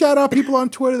 Let's shout out people on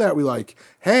Twitter that we like.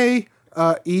 Hey,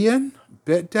 Ian,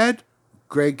 Bit Dead,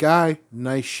 great guy,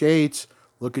 nice shades.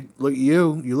 Look at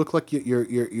you. You look like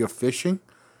you're fishing.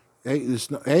 Hey,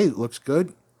 it looks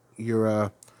good. You're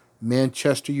a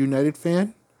Manchester United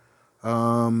fan.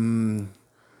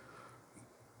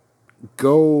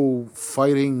 Go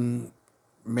fighting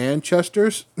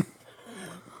Manchesters.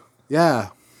 Yeah,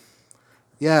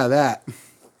 that.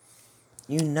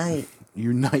 Unite.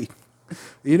 You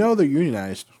know they're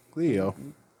unionized. Leo.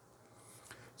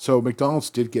 So McDonald's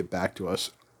did get back to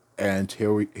us, and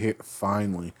here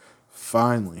finally.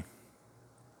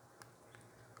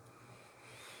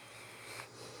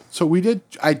 So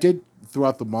I did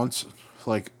throughout the months,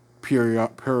 like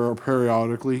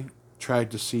periodically,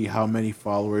 tried to see how many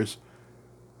followers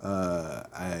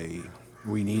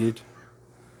we needed.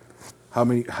 How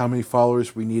many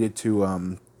followers we needed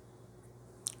to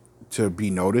be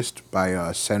noticed by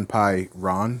Senpai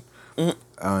Ron,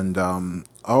 and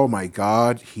oh my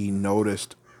God, he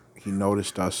noticed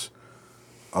us.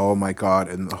 Oh my God,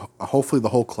 and hopefully the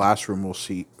whole classroom will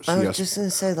see us. I was just gonna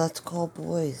say, let's call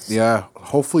boys. Yeah,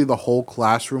 hopefully the whole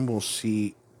classroom will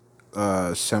see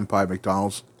Senpai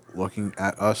McDonald's looking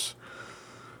at us,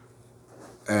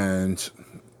 and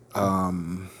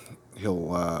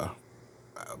he'll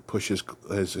push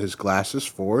his glasses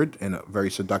forward in a very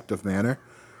seductive manner,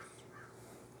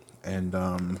 and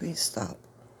Please stop.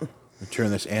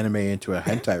 turn this anime into a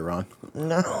hentai, Ron.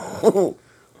 No.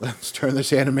 Let's turn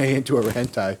this anime into a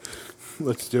hentai.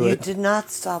 Let's do it. You did not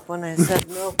stop when I said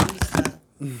no. Please stop.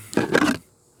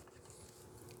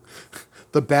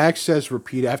 The bag says,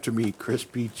 "Repeat after me: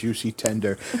 crispy, juicy,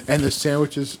 tender," and the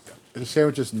sandwiches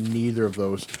neither of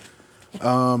those.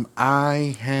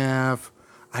 I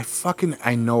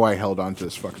know I held on to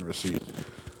this fucking receipt.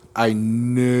 I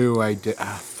knew I did.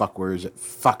 Fuck, where is it?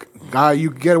 Fuck. God,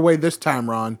 you get away this time,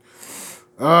 Ron.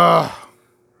 Ugh.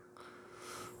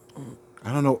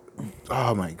 I don't know.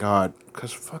 Oh my God.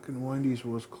 Because fucking Wendy's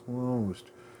was closed.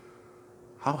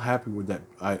 How happy would that...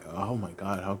 oh my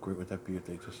God, how great would that be if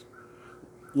they just...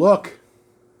 Look.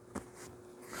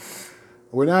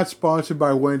 We're not sponsored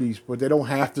by Wendy's, but they don't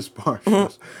have to sponsor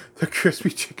us. The crispy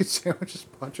chicken sandwiches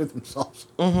sponsor themselves.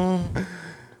 Mm-hmm.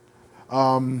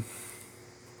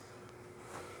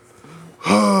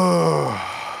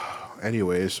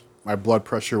 Anyways, my blood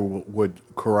pressure would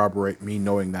corroborate me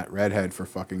knowing that redhead for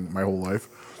fucking my whole life.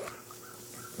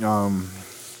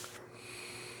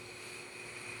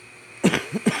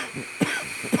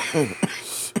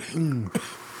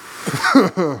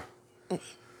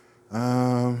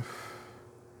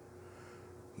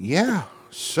 Yeah.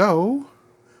 So,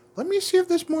 let me see if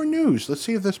there's more news. Let's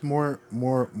see if there's more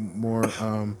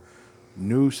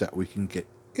news that we can get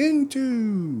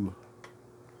into.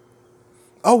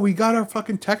 Oh, we got our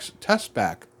fucking test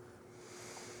back.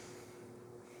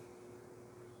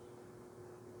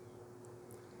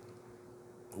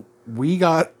 We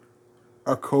got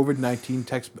a COVID-19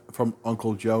 text from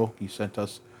Uncle Joe. He sent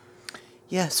us.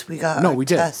 Yes, we got we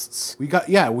tests. Did. We got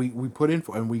we put in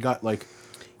for, and we got like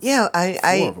four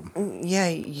of them. Yeah,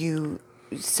 you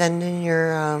send in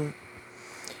your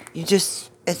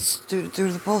it's through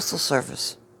the postal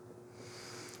service.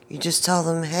 You just tell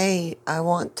them, hey, I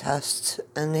want tests,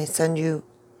 and they send you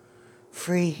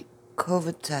free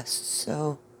COVID tests.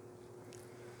 So,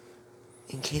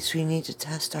 in case we need to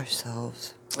test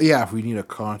ourselves. Yeah, if we need a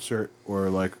concert or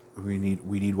like we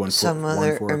need one some for,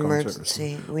 other one for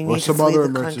emergency. We or need some to flee other the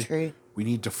emergency. country. We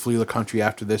need to flee the country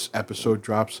after this episode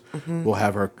drops. Mm-hmm. We'll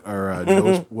have our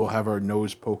nose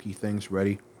nose pokey things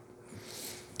ready.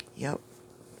 Yep.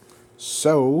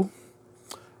 So,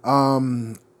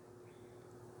 what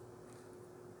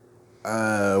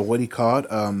do you call it?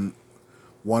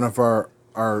 One of our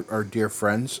dear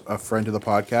friends, a friend of the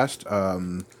podcast,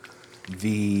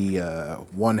 the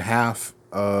one half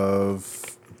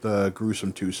of the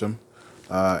Gruesome Twosome,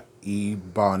 E.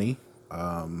 Bonnie,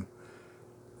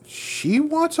 she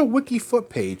wants a wiki foot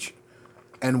page,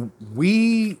 and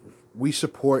we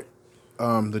support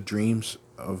the dreams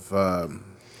of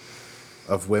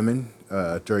of women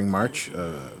during March,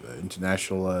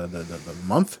 international the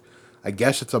month. I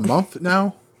guess it's a month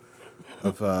now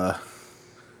of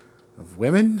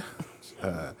women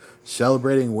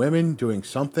celebrating women doing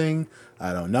something.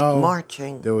 I don't know.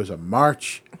 Marching. There was a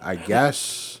march, I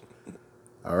guess.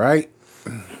 All right.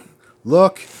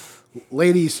 Look,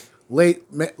 ladies,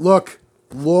 look.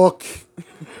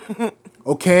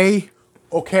 Okay,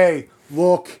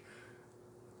 look.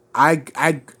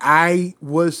 I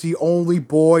was the only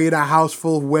boy in a house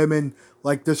full of women.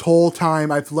 Like this whole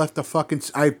time, I've left the fucking.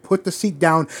 I put the seat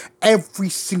down every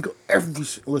time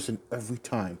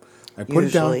I put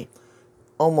it down. Usually.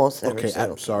 Almost every Okay,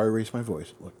 single I'm sorry, raise my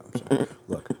voice. Look, I'm sorry.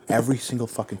 Look, every single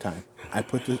fucking time. I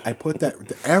put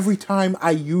that every time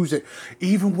I use it,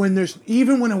 even when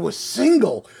it was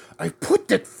single, I put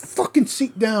that fucking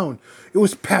seat down. It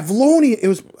was Pavlonian. It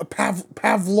was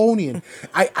Pavlonian.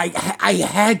 I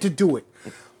had to do it.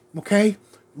 Okay?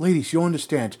 Ladies, you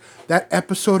understand that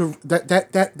episode of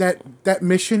that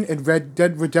mission in Red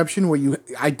Dead Redemption where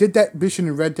I did that mission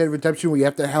in Red Dead Redemption where you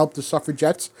have to help the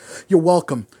suffragettes. You're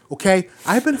welcome. Okay,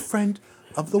 I've been a friend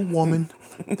of the woman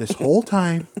this whole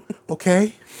time.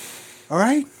 Okay, all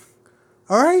right,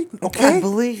 okay. I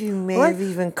believe you may All right. have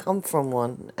even come from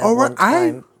one at All right, one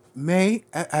time. I may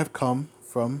have come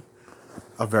from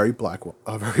a very black woman,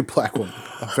 a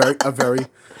very.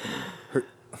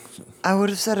 I would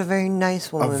have said a very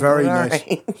nice woman. A very but all nice,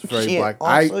 right. very She black.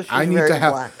 also, I she's need very to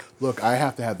have. black. Look, I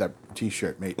have to have that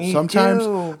T-shirt, mate. You Sometimes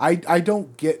do. I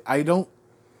don't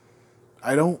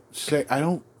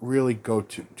really go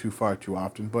too far too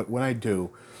often, but when I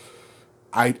do,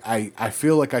 I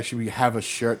feel like I should have a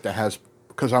shirt that has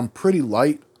because I'm pretty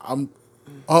light. I'm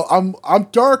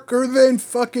darker than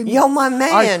fucking. Yo, my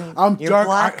man. I'm You're dark.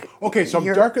 black. Okay, so I'm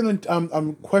You're- darker than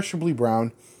I'm questionably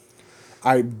brown.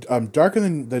 I'm darker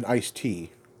than Ice-T.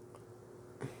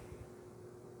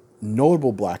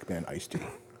 Notable black man, Ice-T.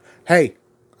 Hey,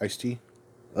 Ice-T.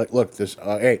 Look, this.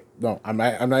 Hey, no, I'm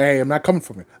not. Hey, I'm not coming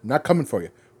for you. I'm not coming for you.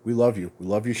 We love you. We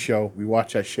love your show. We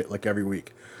watch that shit like every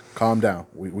week. Calm down.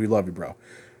 We love you, bro.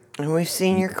 And we've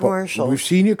seen your commercials. We've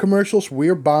seen your commercials.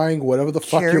 We're buying whatever the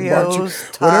fuck you're marching.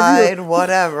 Cheerios, Tide,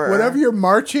 whatever. Whatever you're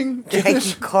marching.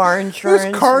 Take car insurance.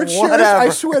 His car insurance. Whatever. I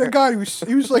swear to God,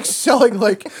 he was like selling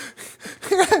like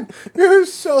he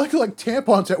was selling like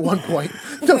tampons at one point.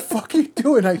 The fuck are you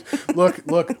doing?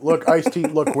 Look, Ice-T.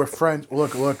 Look, we're friends.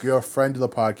 Look, you're a friend of the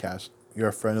podcast. You're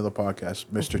a friend of the podcast,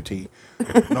 Mr. T.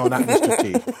 No, not Mr.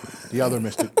 T. The other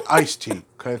Mr. Ice-T.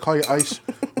 Can I call you Ice?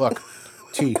 Look,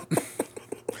 T.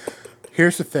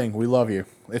 Here's the thing. We love you.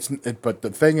 But the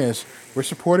thing is, we're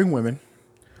supporting women.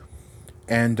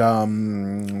 And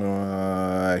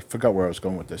I forgot where I was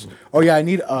going with this. Oh yeah, I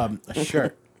need a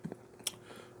shirt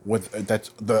with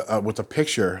a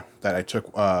picture that I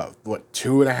took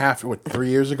 3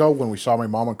 years ago when we saw my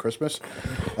mom on Christmas.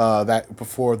 That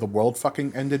before the world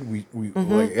fucking ended,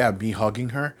 me hugging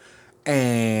her,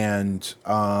 and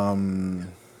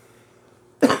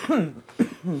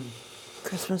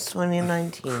Christmas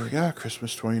 2019. yeah,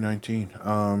 Christmas 2019.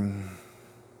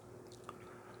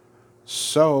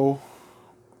 So.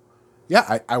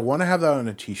 Yeah, I want to have that on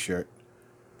a T-shirt.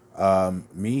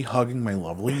 Me hugging my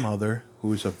lovely mother,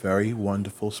 who is a very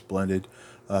wonderful, splendid,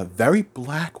 very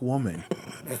black woman.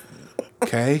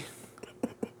 Okay?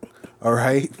 All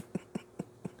right?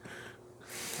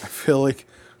 I feel like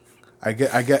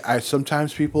I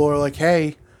sometimes people are like,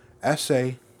 hey,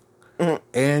 essay,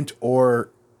 and or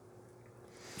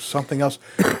something else.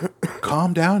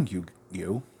 Calm down,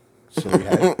 you silly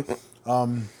head.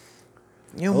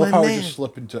 You're I love my how man.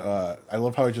 I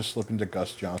love how I just slip into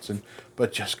Gus Johnson,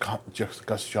 but just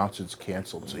Gus Johnson's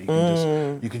canceled, so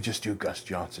you can just do Gus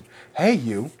Johnson. Hey,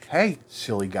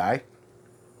 silly guy.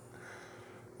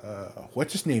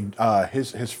 What's his name?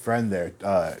 His friend there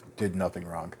did nothing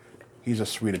wrong. He's a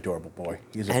sweet, adorable boy.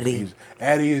 Eddie.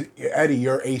 Eddie,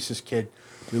 you're Ace's kid.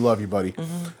 We love you, buddy.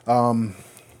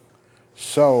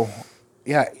 So,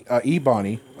 yeah,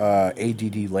 E-Bonnie,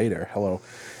 ADD later. Hello.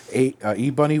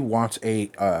 E-Bunny wants a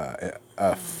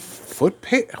foot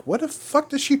page. What the fuck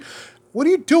does she? What are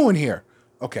you doing here?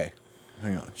 Okay,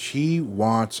 hang on. She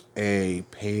wants a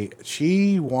page.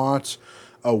 She wants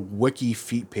a wiki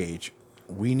feet page.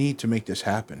 We need to make this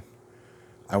happen.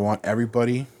 I want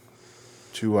everybody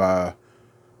to. I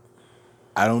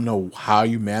don't know how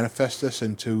you manifest this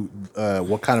into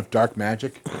what kind of dark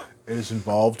magic is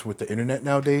involved with the internet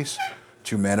nowadays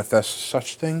to manifest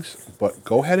such things. But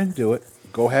go ahead and do it.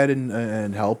 Go ahead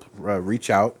and help. Reach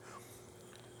out.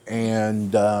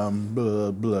 And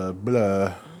blah blah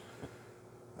blah.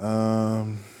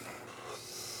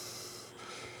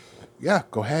 yeah,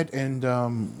 go ahead and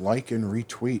like and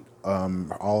retweet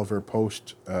all of her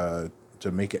posts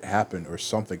to make it happen or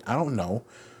something. I don't know.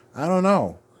 I don't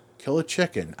know. Kill a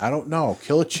chicken. I don't know.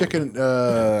 Kill a chicken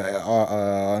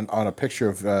on a picture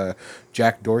of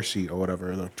Jack Dorsey or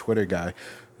whatever, the Twitter guy.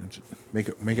 Make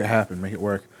it happen. Make it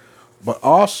work. But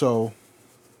also,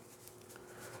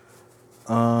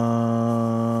 I'm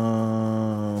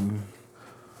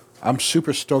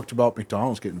super stoked about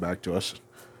McDonald's getting back to us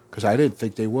because I didn't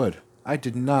think they would. I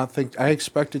did not think. I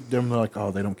expected them to like,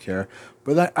 oh, they don't care,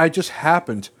 but I just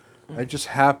happened. I just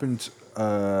happened.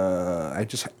 I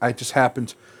just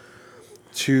happened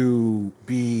to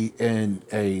be in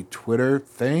a Twitter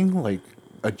thing like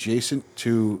adjacent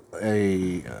to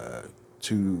a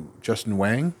to Justin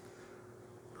Wang,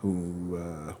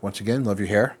 who once again love your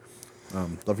hair,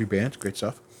 love your band, great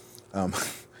stuff. Um,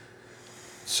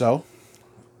 so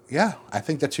yeah, I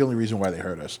think that's the only reason why they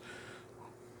heard us.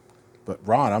 But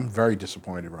Ron, I'm very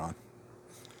disappointed, Ron.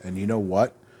 And you know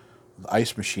what? The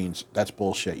ice machines, that's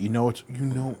bullshit.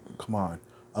 Come on.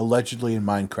 Allegedly in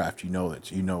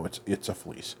Minecraft, it's a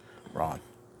fleece, Ron.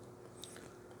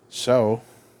 So,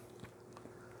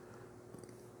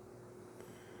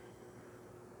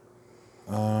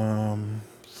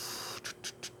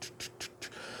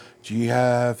 do you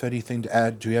have anything to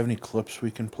add? Do you have any clips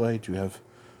we can play?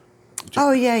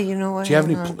 Oh yeah, you know what? Do you have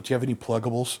do you have any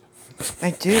pluggables?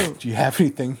 I do. Do you have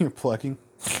anything you're plugging?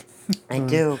 I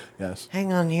do. Yes.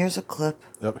 Hang on, here's a clip.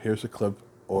 Yep, here's a clip.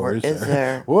 Or is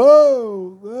there?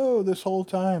 Whoa, this whole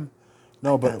time.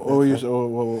 No, but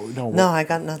no. No, I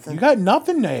got nothing. You got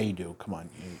nothing? Yeah, you do. Come on,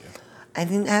 yeah, you do. I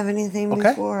didn't have anything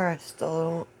before. I still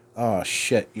don't. Oh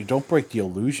shit! You don't break the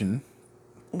illusion.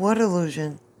 What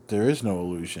illusion? There is no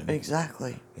illusion.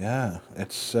 Exactly. Yeah,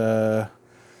 it's the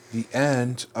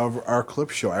end of our clip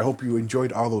show. I hope you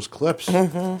enjoyed all those clips.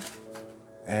 Mm-hmm.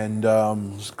 And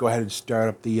let's go ahead and start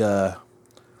up the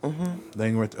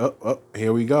thing with. Oh,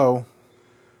 here we go.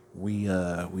 We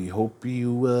hope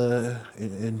you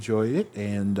enjoyed it,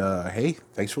 and hey,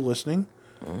 thanks for listening.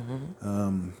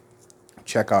 Mm-hmm.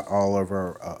 Check out all of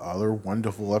our other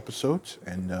wonderful episodes,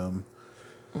 and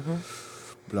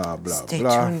blah blah Stay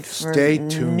blah. Tuned for Stay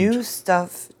tuned. New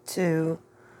stuff to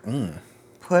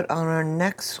put on our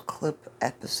next clip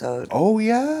episode. Oh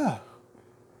yeah.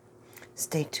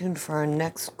 Stay tuned for our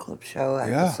next clip show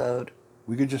episode. Yeah.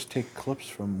 We could just take clips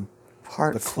from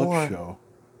Part the 4. clip show.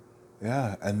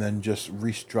 Yeah, and then just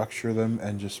restructure them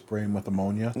and just spray them with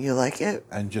ammonia. You like it?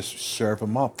 And just serve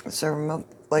them up. Serve them up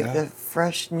like the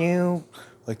fresh new.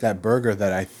 Like that burger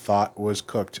that I thought was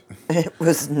cooked. It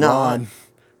was not.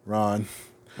 Ron.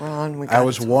 I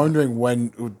was wondering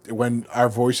when our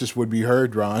voices would be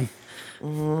heard, Ron.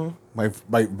 Mm-hmm.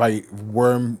 My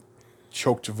worm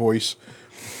choked voice.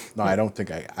 No, I don't think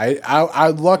I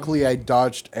luckily I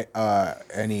dodged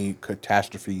any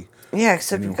catastrophe. Yeah,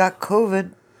 except you got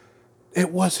COVID.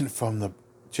 It wasn't from the.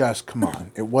 Just come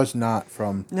on. It was not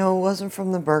from. No, it wasn't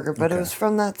from the burger, but it was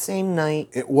from that same night.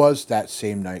 It was that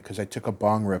same night because I took a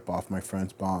bong rip off my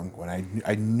friend's bong when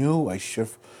I knew I should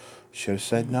have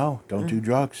said no. Don't do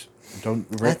drugs.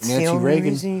 That's Nancy the only Reagan.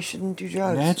 Reason you shouldn't do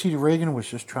drugs. Nancy Reagan was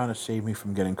just trying to save me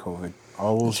from getting COVID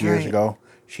all those years ago.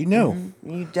 She knew.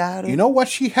 Mm-hmm. You doubted. You know what?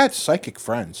 She had psychic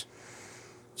friends.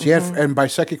 She had, and by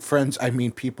psychic friends, I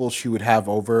mean people she would have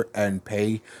over and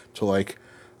pay to like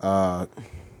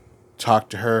talk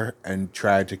to her and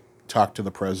try to talk to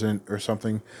the president or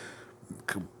something.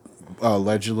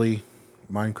 Allegedly,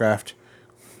 Minecraft,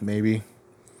 maybe.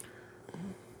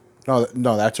 No,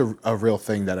 that's a real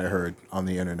thing that I heard on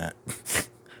the internet.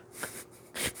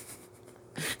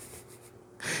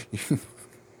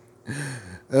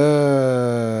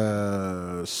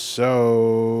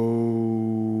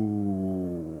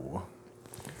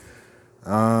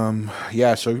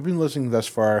 Yeah, so you've been listening thus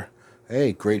far.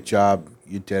 Hey, great job.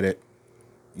 You did it.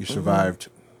 You survived.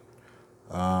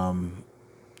 I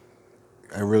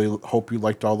really hope you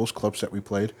liked all those clips that we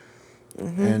played.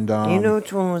 Mm-hmm. And you know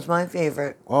which one was my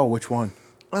favorite? Oh, which one?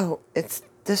 Oh, it's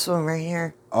this one right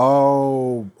here.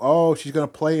 Oh, she's gonna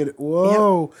play it.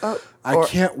 Whoa! Yep. I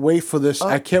can't wait for this.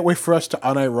 I can't wait for us to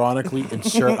unironically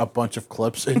insert a bunch of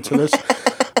clips into this.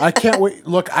 I can't wait.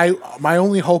 Look, my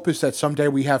only hope is that someday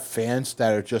we have fans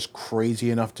that are just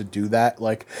crazy enough to do that.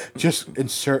 Like, just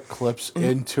insert clips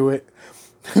into it.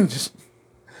 Just,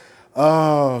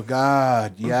 oh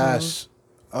God, yes.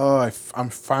 Oh, I'm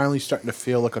finally starting to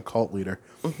feel like a cult leader.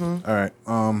 All right.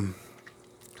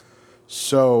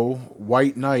 So,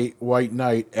 white knight,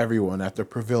 everyone at the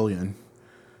pavilion.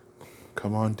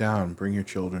 Come on down. Bring your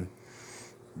children.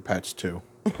 Pets too.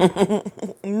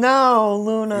 No,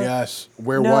 Luna. Yes,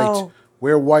 wear white.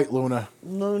 Wear white, Luna.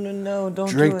 Luna, no, don't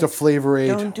Drink do the it. Flavor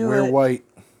Aid. Don't do Wear it. white.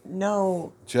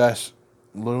 No. Jess,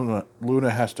 Luna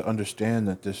has to understand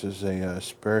that this is a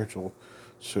spiritual.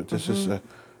 So this is a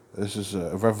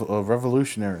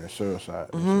revolutionary suicide.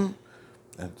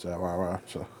 It's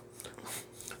so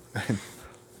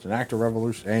it's an act of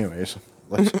revolution. Anyways,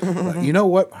 you know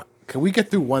what? Can we get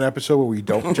through one episode where we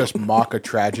don't just mock a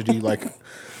tragedy? Like,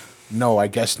 no, I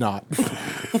guess not.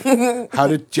 How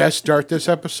did Jess start this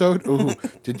episode?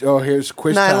 Here's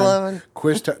quiz time. 9/11.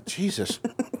 Quiz time. Jesus.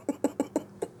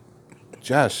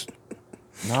 Jess,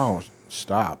 no,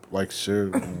 stop. Like,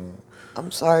 sir.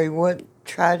 I'm sorry, what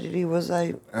tragedy was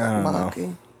I don't know.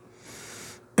 mocking?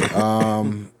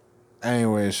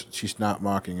 Anyways, she's not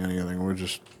mocking anything. We're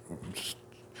just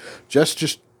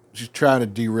she's trying to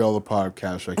derail the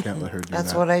podcast, so I can't let her do that.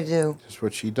 That's what I do. That's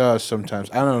what she does sometimes.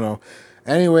 I don't know.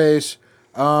 Anyways,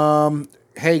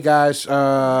 hey guys,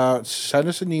 send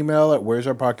us an email at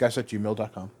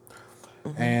where'sourpodcast@gmail.com.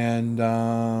 And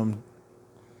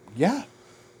yeah.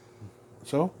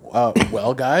 So,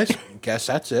 well guys, guess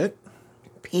that's it.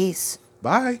 Peace.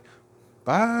 Bye.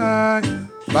 Bye.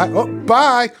 Bye. Oh,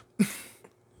 bye.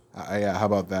 Yeah, how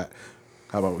about that?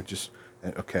 How about we just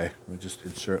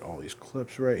insert all these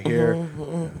clips right here.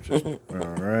 All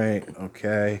right.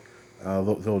 Okay.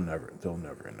 They'll never know. They'll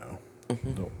never know.